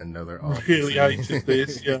 Another really hated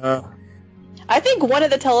this, yeah. I think one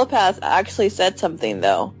of the telepaths actually said something,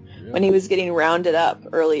 though. Yeah. When he was getting rounded up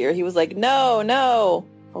earlier. He was like, no.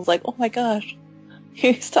 I was like, oh my gosh.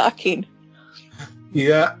 He's talking.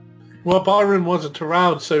 Yeah. Well, Byron wasn't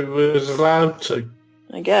around, so he was allowed to.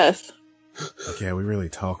 I guess. Yeah, we really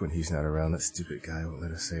talk when he's not around. That stupid guy won't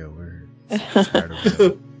let us say a word. I'm tired of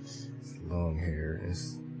him. His long hair and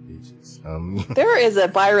his speeches. There is a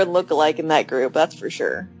Byron lookalike in that group, that's for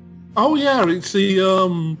sure. Oh yeah, it's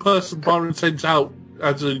the person Byron sends out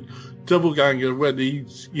as a doubleganger when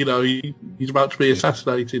he's about to be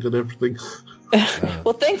assassinated and everything.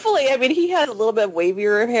 Well, thankfully, I mean, he has a little bit of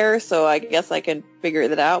wavier hair, so I guess I can figure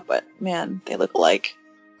that out, but man, they look alike.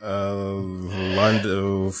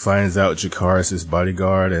 Londo finds out Jakar is his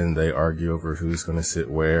bodyguard, and they argue over who's going to sit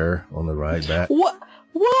where on the ride back. What?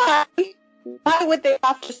 Why? Why would they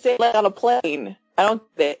have to sit on a plane? I don't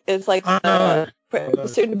think it's like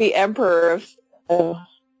soon-to-be emperor of...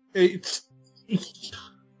 It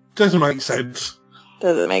doesn't make sense.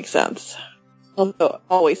 Doesn't make sense. Also,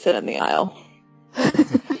 always sit in the aisle.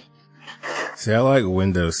 See, I like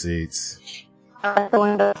window seats. I like the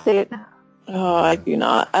window seat. Oh, I do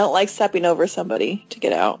not. I don't like stepping over somebody to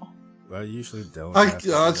get out. I usually don't.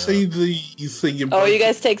 I see the thing. Oh, you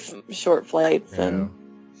guys take some short flights and.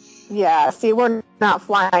 Yeah, see, we're not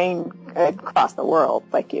flying across the world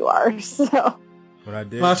like you are, so. But I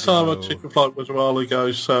did. Last time I took a flight was a while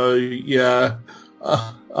ago, so yeah,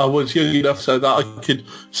 I was young enough so that I could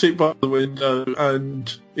sit by the window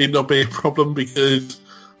and it not be a problem because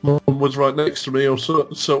Mum was right next to me, or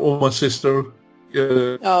my sister.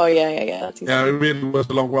 Oh yeah. Yeah, it really was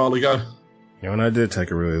a long while ago. Yeah, when I did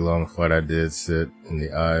take a really long flight, I did sit in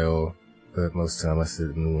the aisle, but most of the time I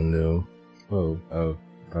sit in the window. Oh,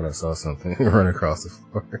 thought I saw something run across the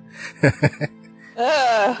floor.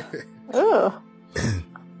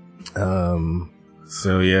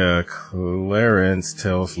 So yeah, Clarence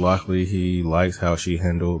tells Lockley he likes how she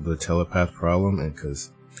handled the telepath problem, and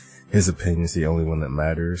because his opinion is the only one that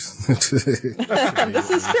matters. This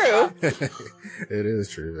is true. It is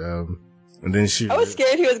true. And then I was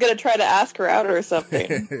scared he was going to try to ask her out or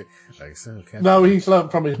something. Like so, no, he's learned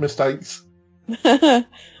from his mistakes.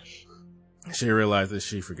 She realizes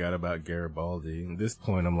she forgot about Garibaldi. At this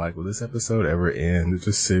point, I'm like, will this episode ever end? It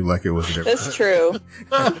just seemed like it was never. That's true.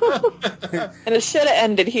 And it should have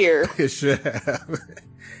ended here. It should have.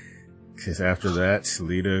 Because after that,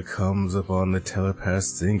 Lita comes up on the telepath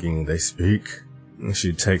singing. They speak. And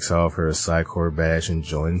she takes off her Psycor badge and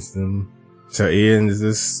joins them. So, Ian, is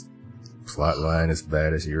this plot line as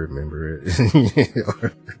bad as you remember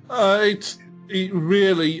it? It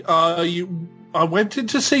really, I went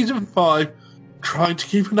into season 5 trying to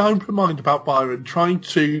keep an open mind about Byron, trying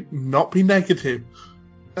to not be negative.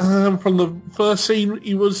 From the first scene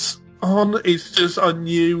he was on, it's just I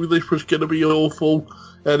knew this was going to be awful,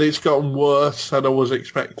 and it's gotten worse than I was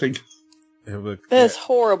expecting. That's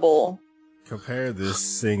horrible. Compare this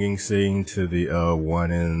singing scene to the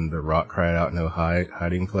one in the Rock Cried Out No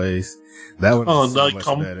Hiding Place. That one is so much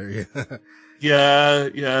better.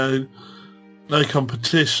 Yeah. No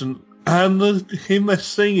competition. And him there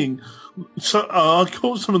singing. So I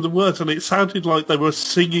caught some of the words, and it sounded like they were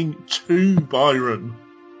singing to Byron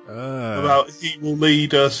about he will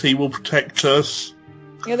lead us, he will protect us.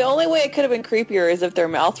 Yeah, the only way it could have been creepier is if their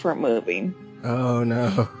mouths weren't moving. Oh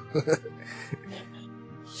no.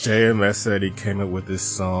 JMS said he came up with this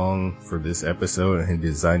song for this episode, and he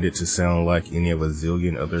designed it to sound like any of a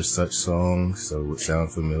zillion other such songs, so it would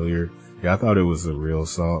sound familiar. Yeah, I thought it was a real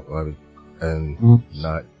song, and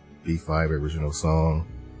not B5 original song.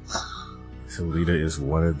 So Lita is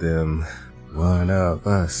one of them. One of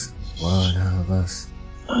us. One of us.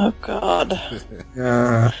 Oh God.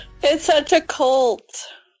 Yeah. It's such a cult.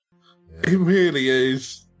 It really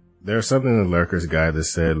is. There's something in the Lurkers guide that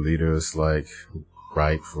said Lita was like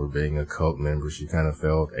right for being a cult member. She kind of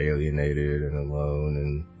felt alienated and alone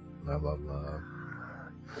and blah blah blah.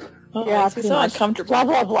 Oh, yeah, it's so uncomfortable. Blah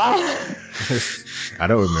blah blah. I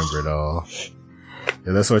don't remember it all.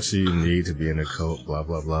 Yeah, that's what you need to be in a cult. Blah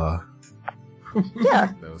blah blah.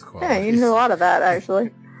 Yeah. That was yeah, you knew a lot of that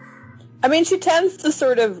actually. I mean, she tends to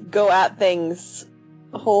sort of go at things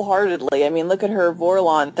wholeheartedly. I mean, look at her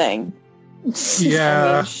Vorlon thing.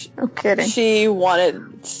 Yeah. I'm kidding. She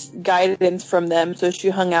wanted guidance from them, so she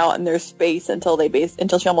hung out in their space until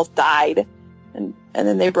she almost died, and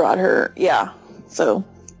then they brought her. Yeah, so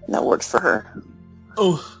that works for her.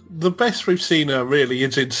 Oh, the best we've seen her really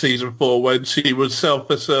is in season 4 when she was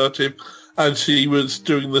self-assertive and she was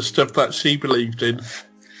doing the stuff that she believed in.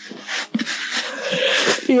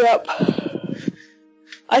 Yep.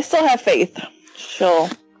 I still have faith. She'll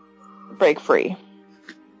break free.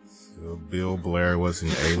 So Bill Blair was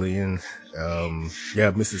an alien.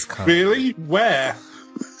 Yeah, Mrs. Connolly. Really? Where?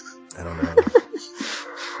 I don't know.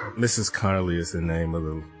 Mrs. Connolly is the name of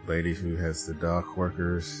the lady who has the dock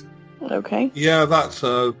workers. Okay. Yeah, that's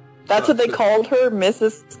what they called her,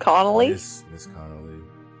 Mrs. Connolly? Miss Connolly.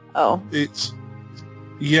 Oh.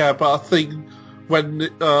 Yeah, but I think when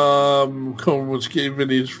Corin was giving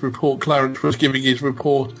his report, Clarence was giving his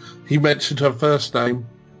report, he mentioned her first name.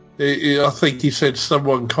 I think he said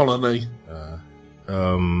someone Colony.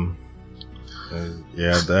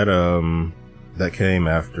 Yeah, that came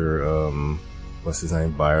after, what's his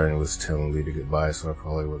name, Byron was telling Lita goodbye, so I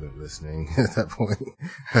probably wasn't listening at that point.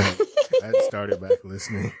 I hadn't started back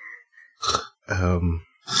listening.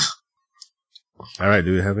 Alright,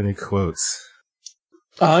 do we have any quotes?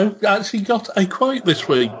 I've actually got a quote this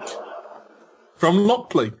week from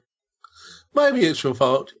Lockley. Maybe it's your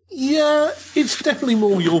fault. Yeah, it's definitely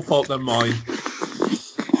more your fault than mine.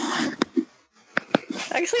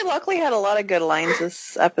 Actually, Lockley had a lot of good lines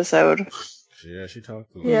this episode. Yeah, she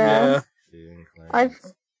talked a lot. Yeah.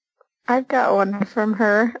 I've got one from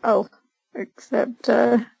her. Oh, except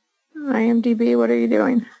IMDb, what are you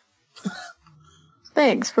doing?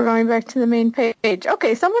 Thanks for going back to the main page.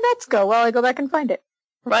 Okay, someone else go while I go back and find it.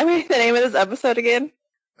 Remind me the name of this episode again?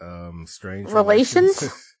 Strange Relations?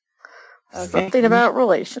 Okay. Something about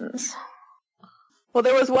relations. Well,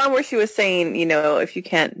 there was one where she was saying, if you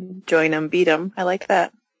can't join them, beat them. I like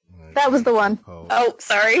that. That was the one. Oh,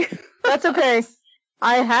 sorry. That's okay.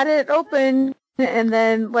 I had it open, and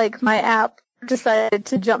then, my app decided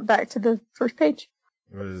to jump back to the first page.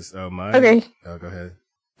 Mine? Okay. Oh, go ahead.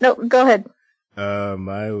 No, go ahead.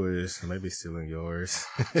 Mine was maybe stealing yours.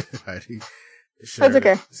 Heidi. That's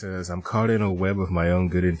okay. Says, I'm caught in a web of my own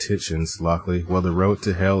good intentions, Lockley. Well, the road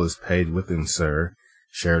to hell is paved with them, sir.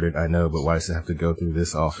 Sheridan, I know, but why does it have to go through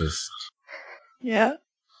this office? Yeah.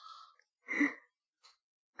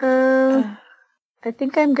 I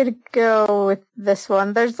think I'm gonna go with this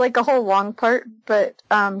one. There's a whole long part, but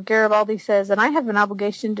Garibaldi says, and I have an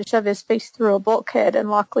obligation to shove his face through a bulkhead, and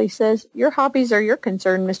Lockley says, your hobbies are your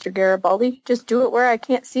concern, Mr. Garibaldi. Just do it where I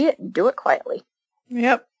can't see it and do it quietly.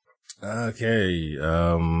 Yep. Okay,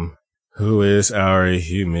 who is our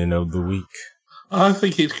human of the week? I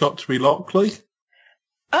think it's got to be Lockley.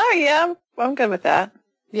 Oh, yeah, I'm good with that.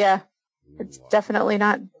 Yeah, it's definitely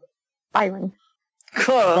not Byron.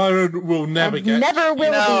 Cool. Byron will never get... Never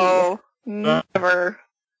will be. Never.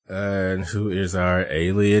 And who is our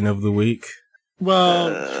alien of the week?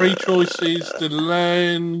 Well, 3 choices,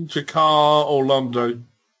 Delenn, Jakar, or Londo.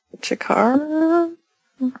 Jakar?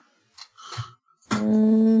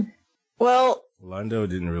 Well... Londo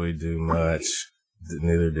didn't really do much.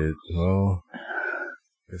 Neither did... Well...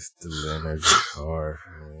 It's Delenn or Jakar.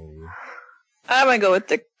 I'm going to go with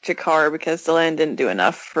Jakar because Delenn didn't do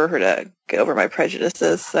enough for her to get over my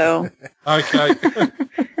prejudices, so... Okay.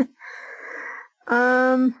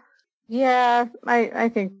 Yeah, I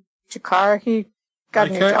think Jakar, he got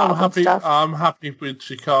a new job and stuff. I'm happy with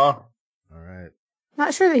Jakar. Alright.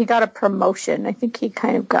 Not sure that he got a promotion. I think he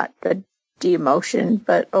kind of got a demotion,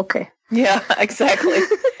 but okay. Yeah, exactly.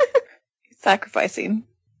 Sacrificing.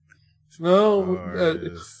 No,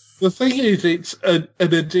 the thing is, it's an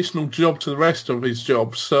additional job to the rest of his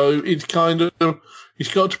job, so it's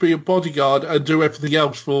he's got to be a bodyguard and do everything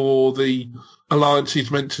else for the alliance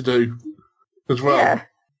he's meant to do as well. Yeah.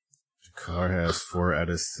 Jakar has 4 out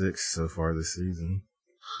of 6 so far this season.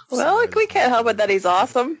 Well, we can't help it that he's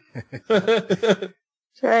awesome. That's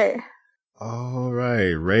right. All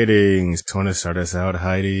right, ratings. Want to start us out,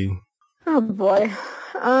 Heidi? Oh boy.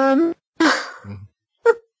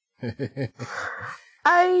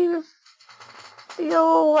 I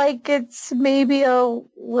feel like it's maybe a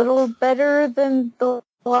little better than the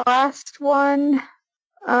last one.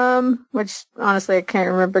 Which honestly I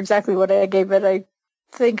can't remember exactly what I gave it. I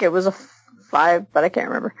think it was a 5, but I can't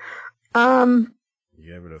remember. You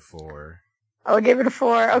gave it a 4. Oh, I gave it a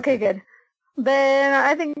 4. Okay, good. Then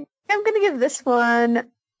I think I'm gonna give this one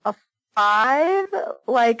a 5.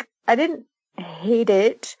 I didn't hate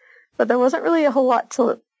it, but there wasn't really a whole lot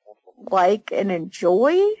to like and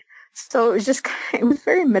enjoy. So it was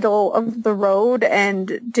very middle of the road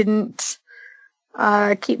and didn't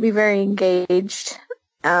keep me very engaged.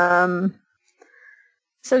 So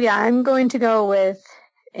yeah, I'm going to go with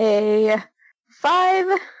a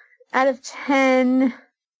 5 out of 10.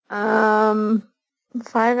 5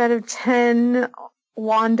 out of 10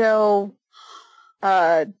 Wando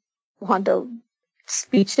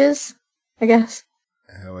speeches, I guess.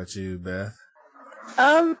 How about you, Beth?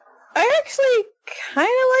 I actually kind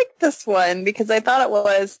of liked this one because I thought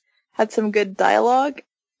it had some good dialogue.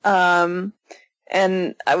 And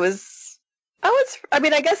I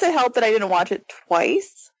guess it helped that I didn't watch it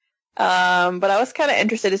twice. But I was kind of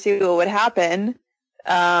interested to see what would happen.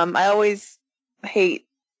 I always hate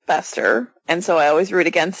Fester, and so I always root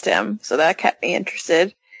against him. So that kept me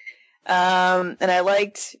interested. And I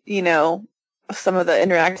liked, some of the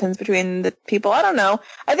interactions between the people. I don't know.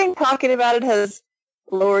 I think talking about it has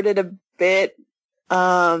lowered it a bit.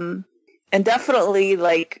 And definitely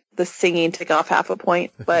like the singing took off half a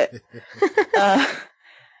point, but,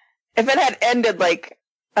 if it had ended like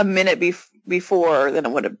a minute before, then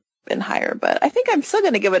it would have been higher, but I think I'm still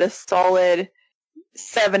going to give it a solid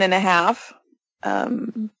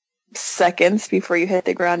 7.5, seconds before you hit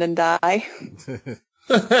the ground and die.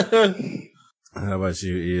 How about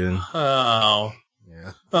you, Ian? Oh.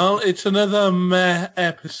 Yeah. Well, it's another meh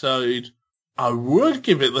episode. I would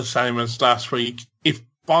give it the same as last week if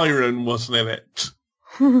Byron wasn't in it.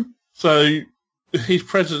 So his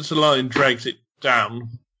presence alone drags it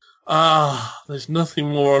down. There's nothing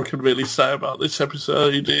more I can really say about this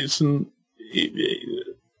episode. There's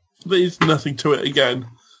nothing to it again.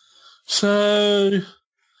 So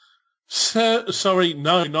sorry,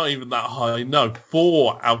 no, not even that high. No,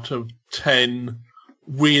 4 out of 10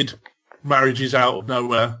 weird marriages out of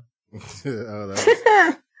nowhere. Oh, that was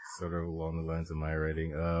sort of along the lines of my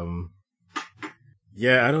rating.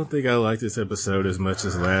 Yeah, I don't think I liked this episode as much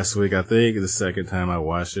as last week. I think the second time I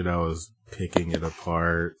watched it, I was picking it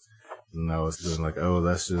apart. And I was doing like, oh,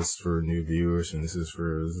 that's just for new viewers, and this is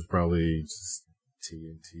probably just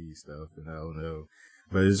TNT stuff, and I don't know.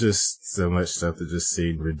 But it's just so much stuff that just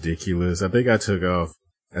seemed ridiculous. I think I take off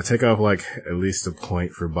like at least a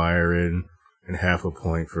point for Byron and half a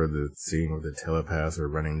point for the scene where the telepaths are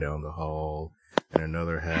running down the hall, and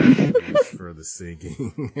another half for the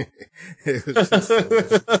singing. It was just so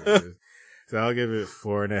much. So I'll give it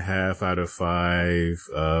 4.5 out of 5.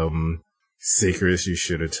 Secrets you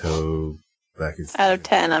should have told back in out of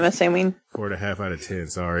 10, I'm assuming. 4.5 out of 10,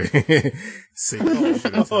 sorry. Secrets you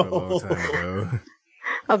should have told a long time ago.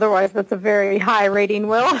 Otherwise, that's a very high rating,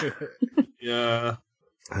 Will. Yeah.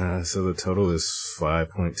 So the total is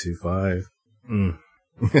 5.25.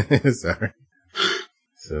 Sorry.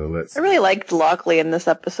 So let's... I really liked Lockley in this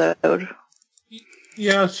episode.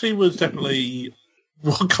 Yeah, she was definitely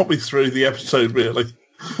what got me through the episode, really.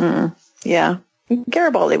 Yeah.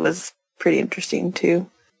 Garibaldi was pretty interesting, too.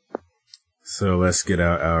 So let's get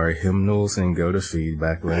out our hymnals and go to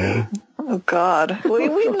feedback land. Oh, God. We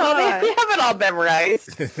know we have it all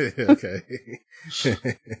memorized. Okay.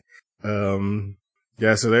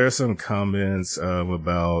 Yeah, so there are some comments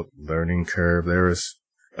about learning curve. There was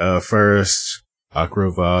first,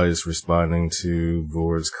 Akrava is responding to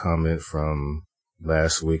Vord's comment from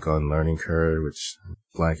last week on learning curve, which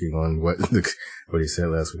blanking on what he said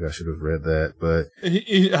last week. I should have read that, but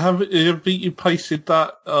have you pasted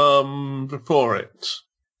that before it?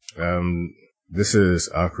 This is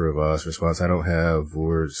Akrava's response. I don't have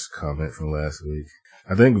Vord's comment from last week.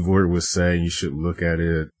 I think Vord was saying you should look at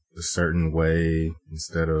it a certain way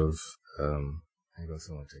instead of hang on,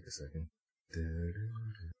 someone take a second.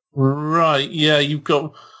 Right, yeah, you've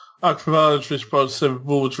got Akrava's response and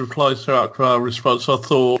Vord's replies to Akrava's response. I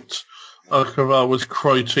thought Akrava was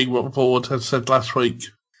quoting what Vord had said last week.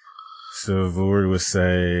 So Vord was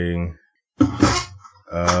saying,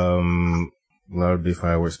 Loud Be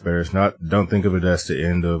Fireworks Bears. Don't think of it as the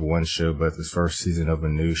end of one show, but the first season of a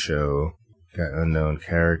new show. Got unknown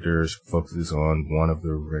characters, focuses on one of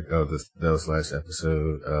that was last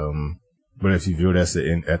episode. But if you view it as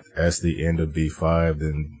the end of B5,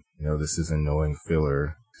 then, this is a knowing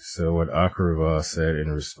filler. So what Akrava said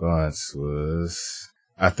in response was,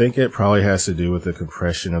 I think it probably has to do with the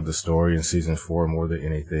compression of the story in season 4 more than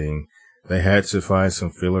anything. They had to find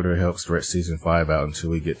some filler to help stretch season 5 out until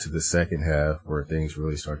we get to the second half where things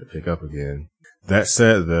really start to pick up again. That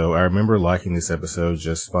said, though, I remember liking this episode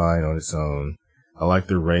just fine on its own. I like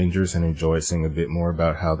the Rangers and enjoyed seeing a bit more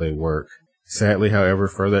about how they work. Sadly, however,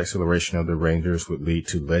 further exploration of the Rangers would lead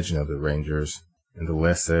to Legend of the Rangers, and the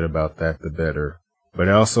less said about that, the better. But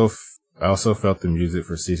I also felt the music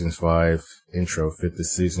for season 5 intro fit the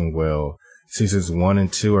season well. Seasons 1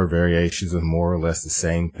 and 2 are variations of more or less the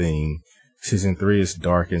same theme. Season 3 is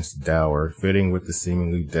dark and dour, fitting with the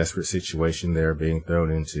seemingly desperate situation they are being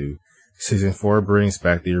thrown into. Season 4 brings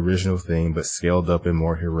back the original theme, but scaled up and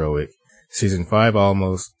more heroic. Season 5,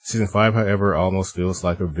 however, almost feels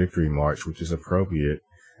like a victory march, which is appropriate,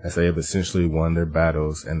 as they have essentially won their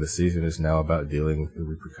battles, and the season is now about dealing with the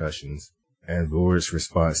repercussions. And Vor's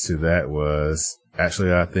response to that was,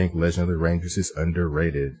 actually, I think Legend of the Rangers is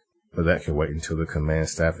underrated, but that can wait until the command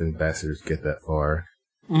staff ambassadors get that far.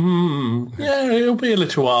 Yeah, it'll be a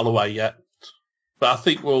little while away yet, but I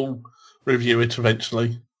think we'll review it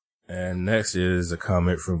eventually. And next is a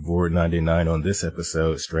comment from Vord99 on this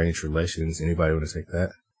episode, Strange Relations. Anybody want to take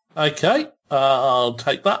that? Okay, I'll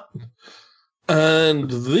take that. And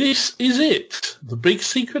this is it. The big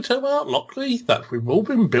secret about Lockley that we've all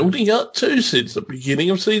been building up to since the beginning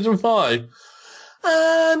of Season 5.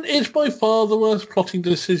 And it's by far the worst plotting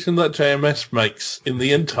decision that JMS makes in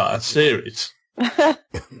the entire series.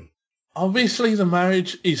 Obviously, the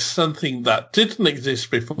marriage is something that didn't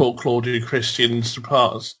exist before Claudia Christian's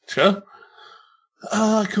departure.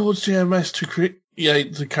 Caused JMS to create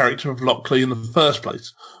the character of Lockley in the first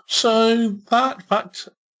place. So that fact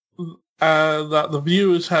that the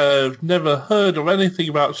viewers have never heard of anything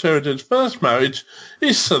about Sheridan's first marriage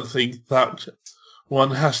is something that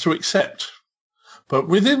one has to accept. But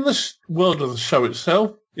within the world of the show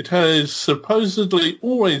itself, it has supposedly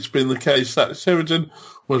always been the case that Sheridan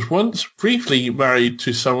was once briefly married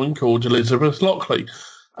to someone called Elizabeth Lockley,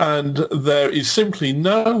 and there is simply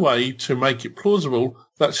no way to make it plausible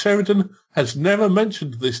that Sheridan has never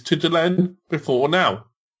mentioned this to Delenn before now.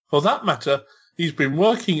 For that matter, he's been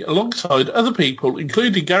working alongside other people,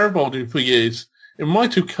 including Garibaldi, for years. It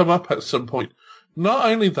might have come up at some point. Not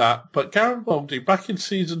only that, but Garibaldi, back in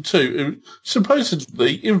Season 2,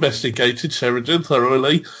 supposedly investigated Sheridan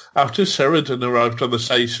thoroughly after Sheridan arrived on the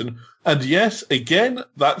station. And yes, again,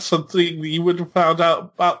 that's something you would have found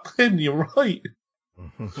out about then, you're right.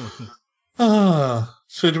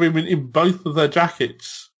 Should have been in both of their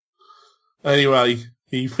jackets. Anyway,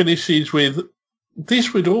 he finishes with,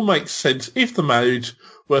 this would all make sense if the marriage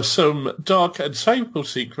were some dark and shameful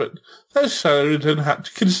secret that Sheridan had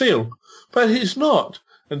to conceal. But it's not,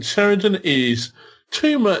 and Sheridan is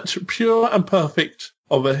too much pure and perfect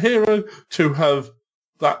of a hero to have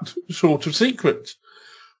that sort of secret.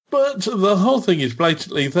 But the whole thing is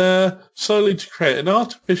blatantly there, solely to create an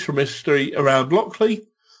artificial mystery around Lockley.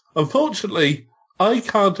 Unfortunately, I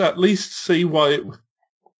at least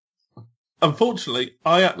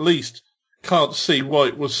can't see why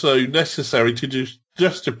it was so necessary to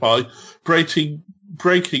justify breaking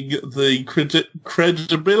the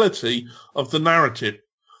credibility of the narrative.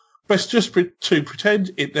 Best just to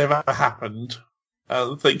pretend it never happened.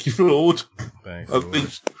 Thank you, Lord. Thanks, At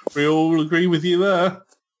least we all agree with you there.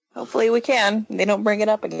 Hopefully we can. They don't bring it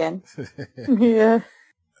up again. Yeah.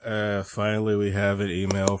 Finally, we have an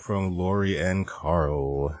email from Lori and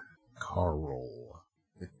Carl.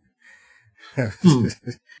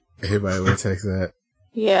 Anybody want to take that?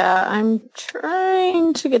 Yeah, I'm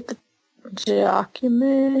trying to get the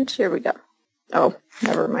document. Here we go. Oh,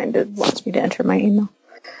 never mind. It wants me to enter my email.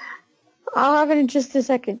 I'll have it in just a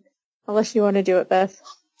second. Unless you want to do it, Beth.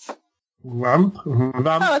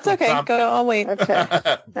 Oh, it's okay. Go. I'll wait. Okay.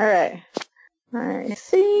 All right. I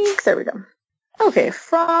think there we go. Okay,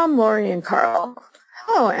 from Lori and Carl.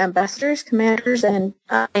 Hello, ambassadors, commanders, and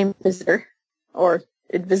I'm visitor, or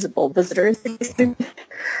invisible visitor.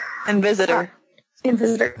 And visitor.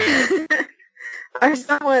 Are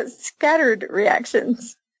somewhat scattered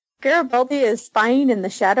reactions. Garibaldi is spying in the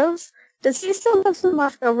shadows. Does he still have some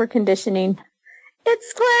leftover conditioning?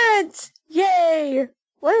 It's Clarence! Yay!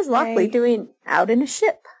 What is Lockley doing out in a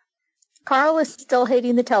ship? Carl is still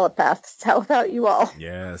hating the telepaths. How about you all?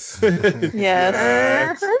 Yes.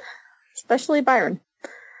 Yes. Especially Byron.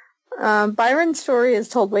 Byron's story is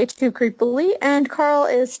told way too creepily, and Carl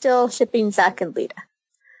is still shipping Zach and Lita.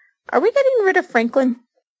 Are we getting rid of Franklin?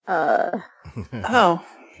 Oh. I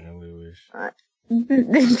only wish.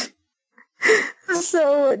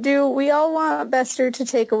 So, do we all want Bester to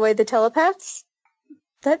take away the telepaths?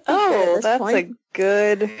 That's a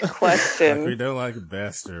good question. We don't like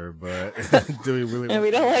Bester, but do we really? And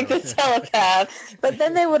we don't like the telepaths. But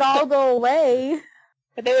then they would all go away.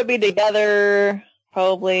 But they would be together.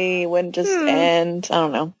 Probably wouldn't just end. I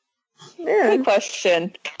don't know. Yeah. Good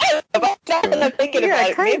question. I'm thinking about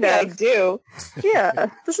it. Maybe I do. Yeah,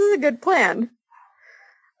 this is a good plan.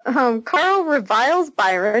 Carl reviles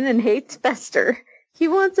Byron and hates Bester. He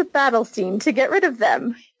wants a battle scene to get rid of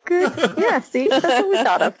them. Good. Yeah, see? That's what we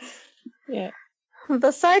thought of. Yeah.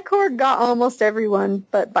 The Psy Corps got almost everyone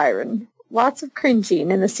but Byron. lots of cringing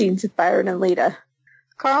in the scenes with Byron and Lita.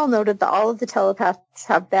 Carl noted that all of the telepaths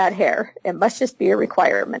have bad hair. It must just be a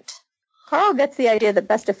requirement. Carl gets the idea that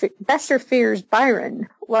Bester fears Byron.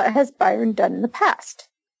 What has Byron done in the past?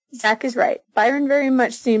 Zach is right. Byron very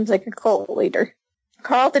much seems like a cult leader.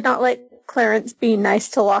 Carl did not like Clarence being nice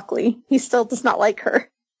to Lockley. He still does not like her.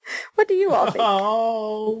 What do you all think?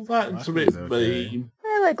 Oh, that's a bit mean.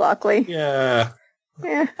 I like Lockley. Yeah.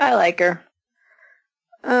 Yeah, I like her.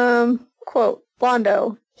 Quote,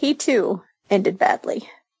 Blondo, he too ended badly.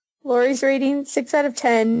 Lori's rating, 6 out of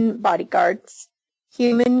 10, bodyguards.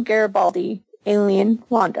 Human, Garibaldi. Alien,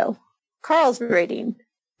 Londo. Carl's rating,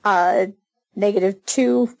 -2,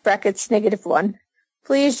 -1.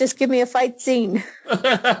 Please just give me a fight scene.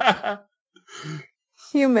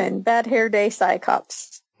 Human, bad hair day,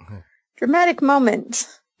 Cyclops. Dramatic moment,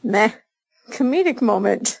 meh. Comedic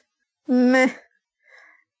moment, meh.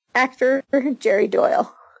 Actor, Jerry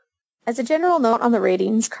Doyle. As a general note on the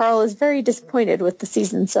ratings, Carl is very disappointed with the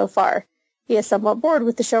season so far. He is somewhat bored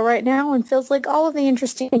with the show right now and feels like all of the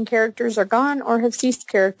interesting characters are gone or have ceased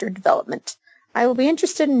character development. I will be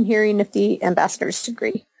interested in hearing if the ambassadors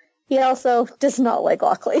agree. He also does not like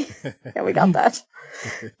Lockley. Yeah, we got that.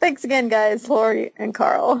 Thanks again, guys, Lori and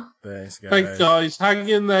Carl. Thanks, guys. Thanks, guys. Hang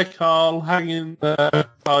in there, Carl. Hang in there,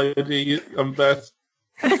 Heidi and Beth.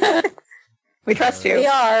 We trust you. We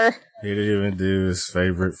are. He didn't even do his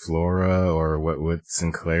favorite Flora or what would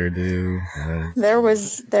Sinclair do. There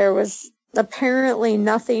was apparently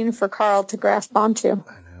nothing for Carl to grasp onto. I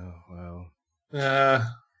know. Well.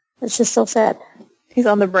 It's just so sad. He's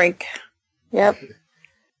on the brink. Yep.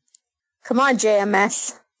 Come on,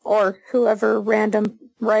 JMS. Or whoever random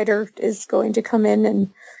writer is going to come in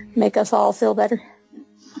and make us all feel better.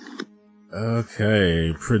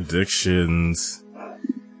 Okay, predictions.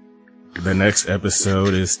 The next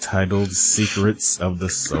episode is titled Secrets of the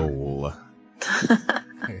Soul.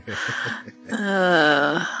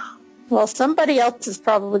 Well, somebody else has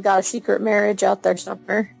probably got a secret marriage out there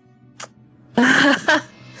somewhere.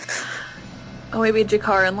 Oh, maybe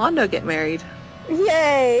Jakar and Londo get married.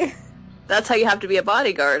 Yay! That's how you have to be a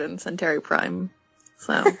bodyguard in Centauri Prime.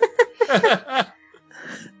 So.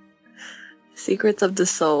 Secrets of the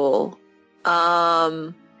Soul.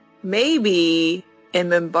 Maybe in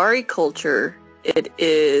Minbari culture, it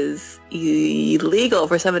is illegal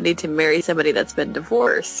for somebody to marry somebody that's been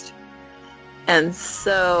divorced. And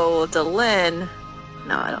so Delenn...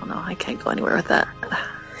 No, I don't know. I can't go anywhere with that.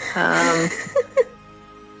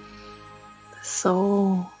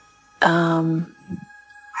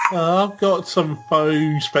 I've got some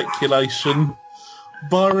faux speculation.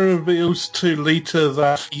 Byron reveals to Lita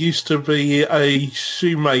that he used to be a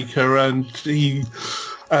shoemaker and he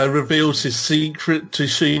reveals his secret to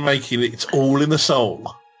shoemaking. It's all in the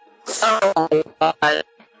soul. Oh my god.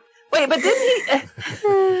 Wait, but didn't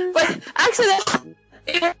he... but actually,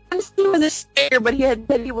 he was a shoemaker, but he had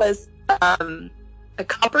said he was a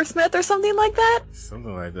coppersmith or something like that?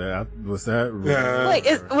 Something like that. Was that... Yeah. Like,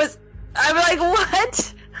 I'm like,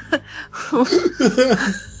 what?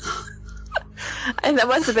 And that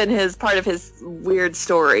must have been part of his weird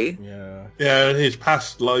story. Yeah, his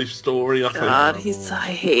past life story, I think. God,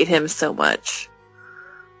 I hate him so much.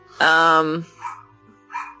 Doggy.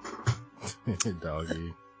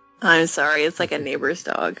 I'm sorry, it's like a neighbor's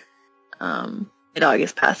dog. My dog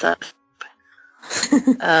is passed up.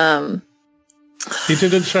 He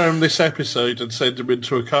didn't show him this episode and send him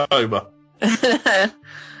into a coma.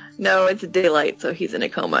 No, it's daylight, so he's in a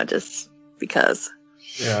coma just because.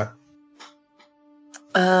 Yeah.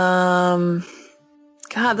 God,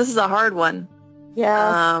 this is a hard one.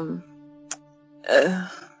 Yeah.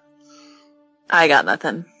 I got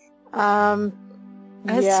nothing. Yeah.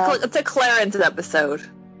 It's a Clarence episode.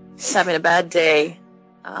 He's having a bad day.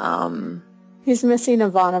 He's missing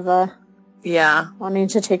Ivanova. Yeah. Wanting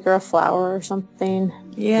to take her a flower or something.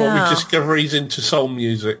 Yeah. Well, we discover he's into soul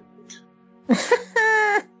music.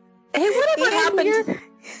 Hey, whatever happened?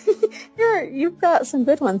 You've got some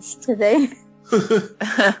good ones today.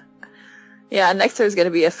 Yeah, next there's going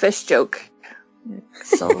to be a fish joke.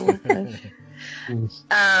 Soul fish.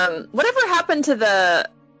 Whatever happened to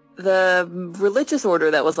the religious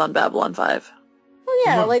order that was on Babylon 5? Oh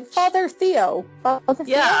yeah, like Father Theo.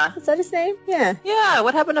 Yeah. Is that his name? Yeah. Yeah,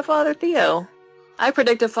 what happened to Father Theo? I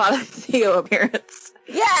predict a Father Theo appearance.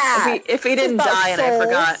 Yeah! If he didn't die and I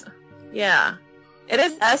forgot. Yeah. It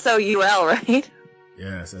is S-O-U-L, right?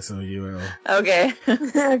 Yes, S-O-U-L. Okay.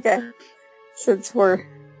 Okay. Since we're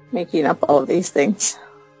making up all of these things.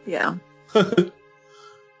 Yeah. Yeah,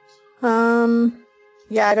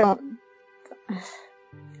 I don't...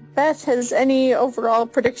 Beth, has any overall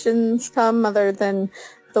predictions come other than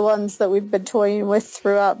the ones that we've been toying with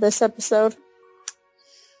throughout this episode?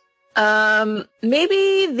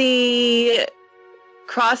 Maybe the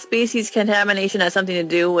cross-species contamination has something to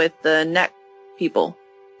do with the neck people.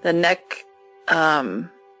 The neck, the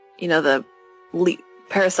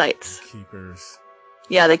parasites. Keepers.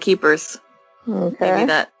 Yeah, the keepers. Okay. Maybe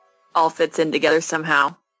that all fits in together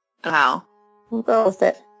somehow. How? We'll go with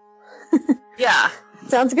it. Yeah.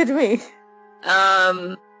 Sounds good to me.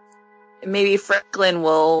 Maybe Franklin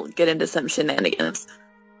will get into some shenanigans.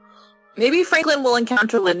 Maybe Franklin will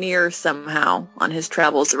encounter Lanier somehow on his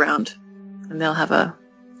travels around, and they'll have a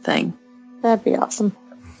thing. That'd be awesome.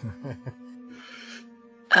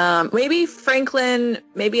 Maybe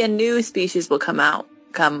a new species will come up,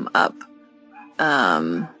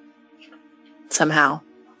 somehow.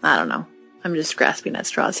 I don't know. I'm just grasping at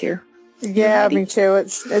straws here. Yeah, me too.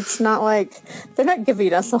 It's not like they're not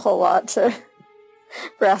giving us a whole lot to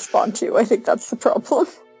grasp onto. I think that's the problem.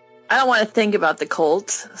 I don't want to think about the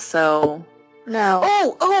cult, so... No.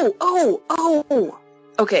 Oh!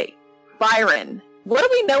 Okay, Byron. What do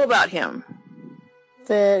we know about him?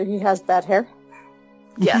 That he has bad hair?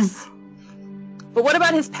 Yes. But what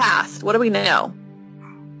about his past? What do we know?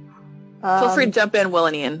 Feel free to jump in, Will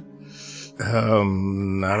and Ian.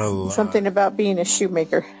 Not a lot. Something about being a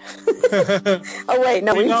shoemaker. Oh, wait,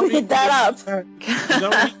 no, we made that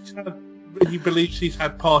up. He believes he's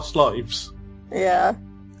had past lives. Yeah.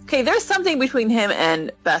 Okay, there's something between him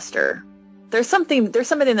and Bester. There's something in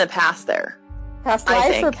the past there. Past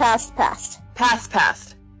life or past? Past. Past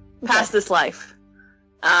this life.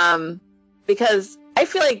 Because I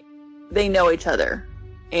feel like they know each other.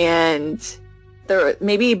 And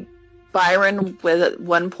maybe Byron was at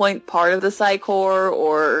one point part of the Psi Corps,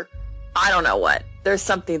 or I don't know what. There's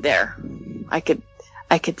something there. I could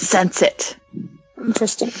sense it.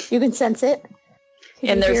 Interesting. You can sense it.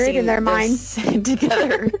 And they're in their minds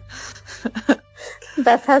together.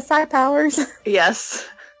 Beth has psi powers. Yes.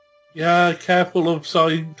 Yeah, careful of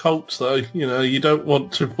psi cults, though. You don't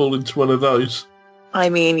want to fall into one of those. I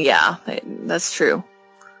mean, yeah, that's true.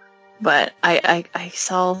 But I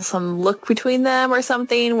saw some look between them or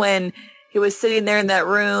something when he was sitting there in that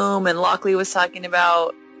room and Lockley was talking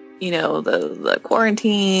about, the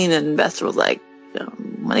quarantine, and Bester was like,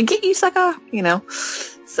 I'm gonna get you, sucker,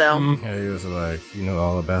 So. Yeah, he was like, you know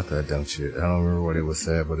all about that, don't you? I don't remember what it was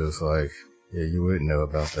said, but it was like, yeah, you wouldn't know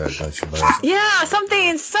about that, don't you? Yeah,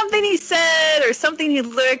 something he said or something he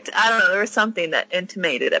looked. I don't know. There was something that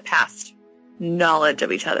intimated a past knowledge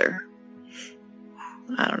of each other.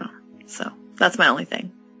 I don't know. So that's my only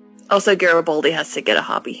thing. Also, Garibaldi has to get a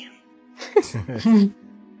hobby.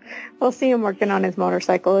 We'll see him working on his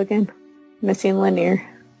motorcycle again. Missing Lanier.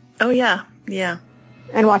 Oh, yeah. Yeah.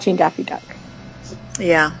 And watching Daffy Duck.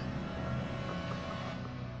 Yeah.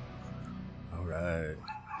 All right.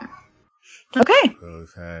 Okay. So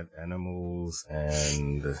we've had animals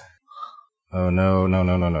and... Oh, no.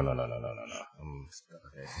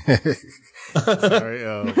 Okay. Sorry.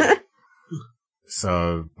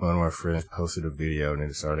 So one of my friends posted a video and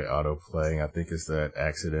it started auto-playing. I think it's that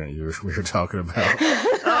accident we were talking about.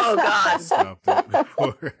 Oh, God. Stopped it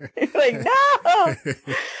before. You're like,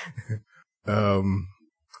 no!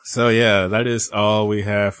 So yeah, that is all we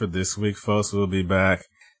have for this week, folks. We'll be back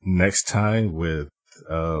next time with,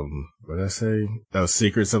 what did I say?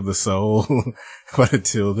 Secrets of the Soul. But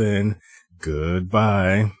until then,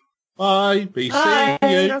 goodbye. Bye. Be seeing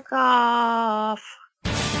you. Look off.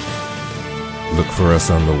 Look for us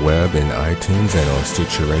on the web in iTunes and on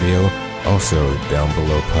Stitcher Radio. Also,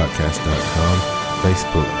 downbelowpodcast.com,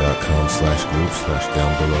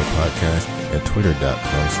 facebook.com/group/downbelowpodcast, and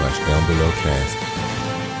twitter.com/downbelowcast.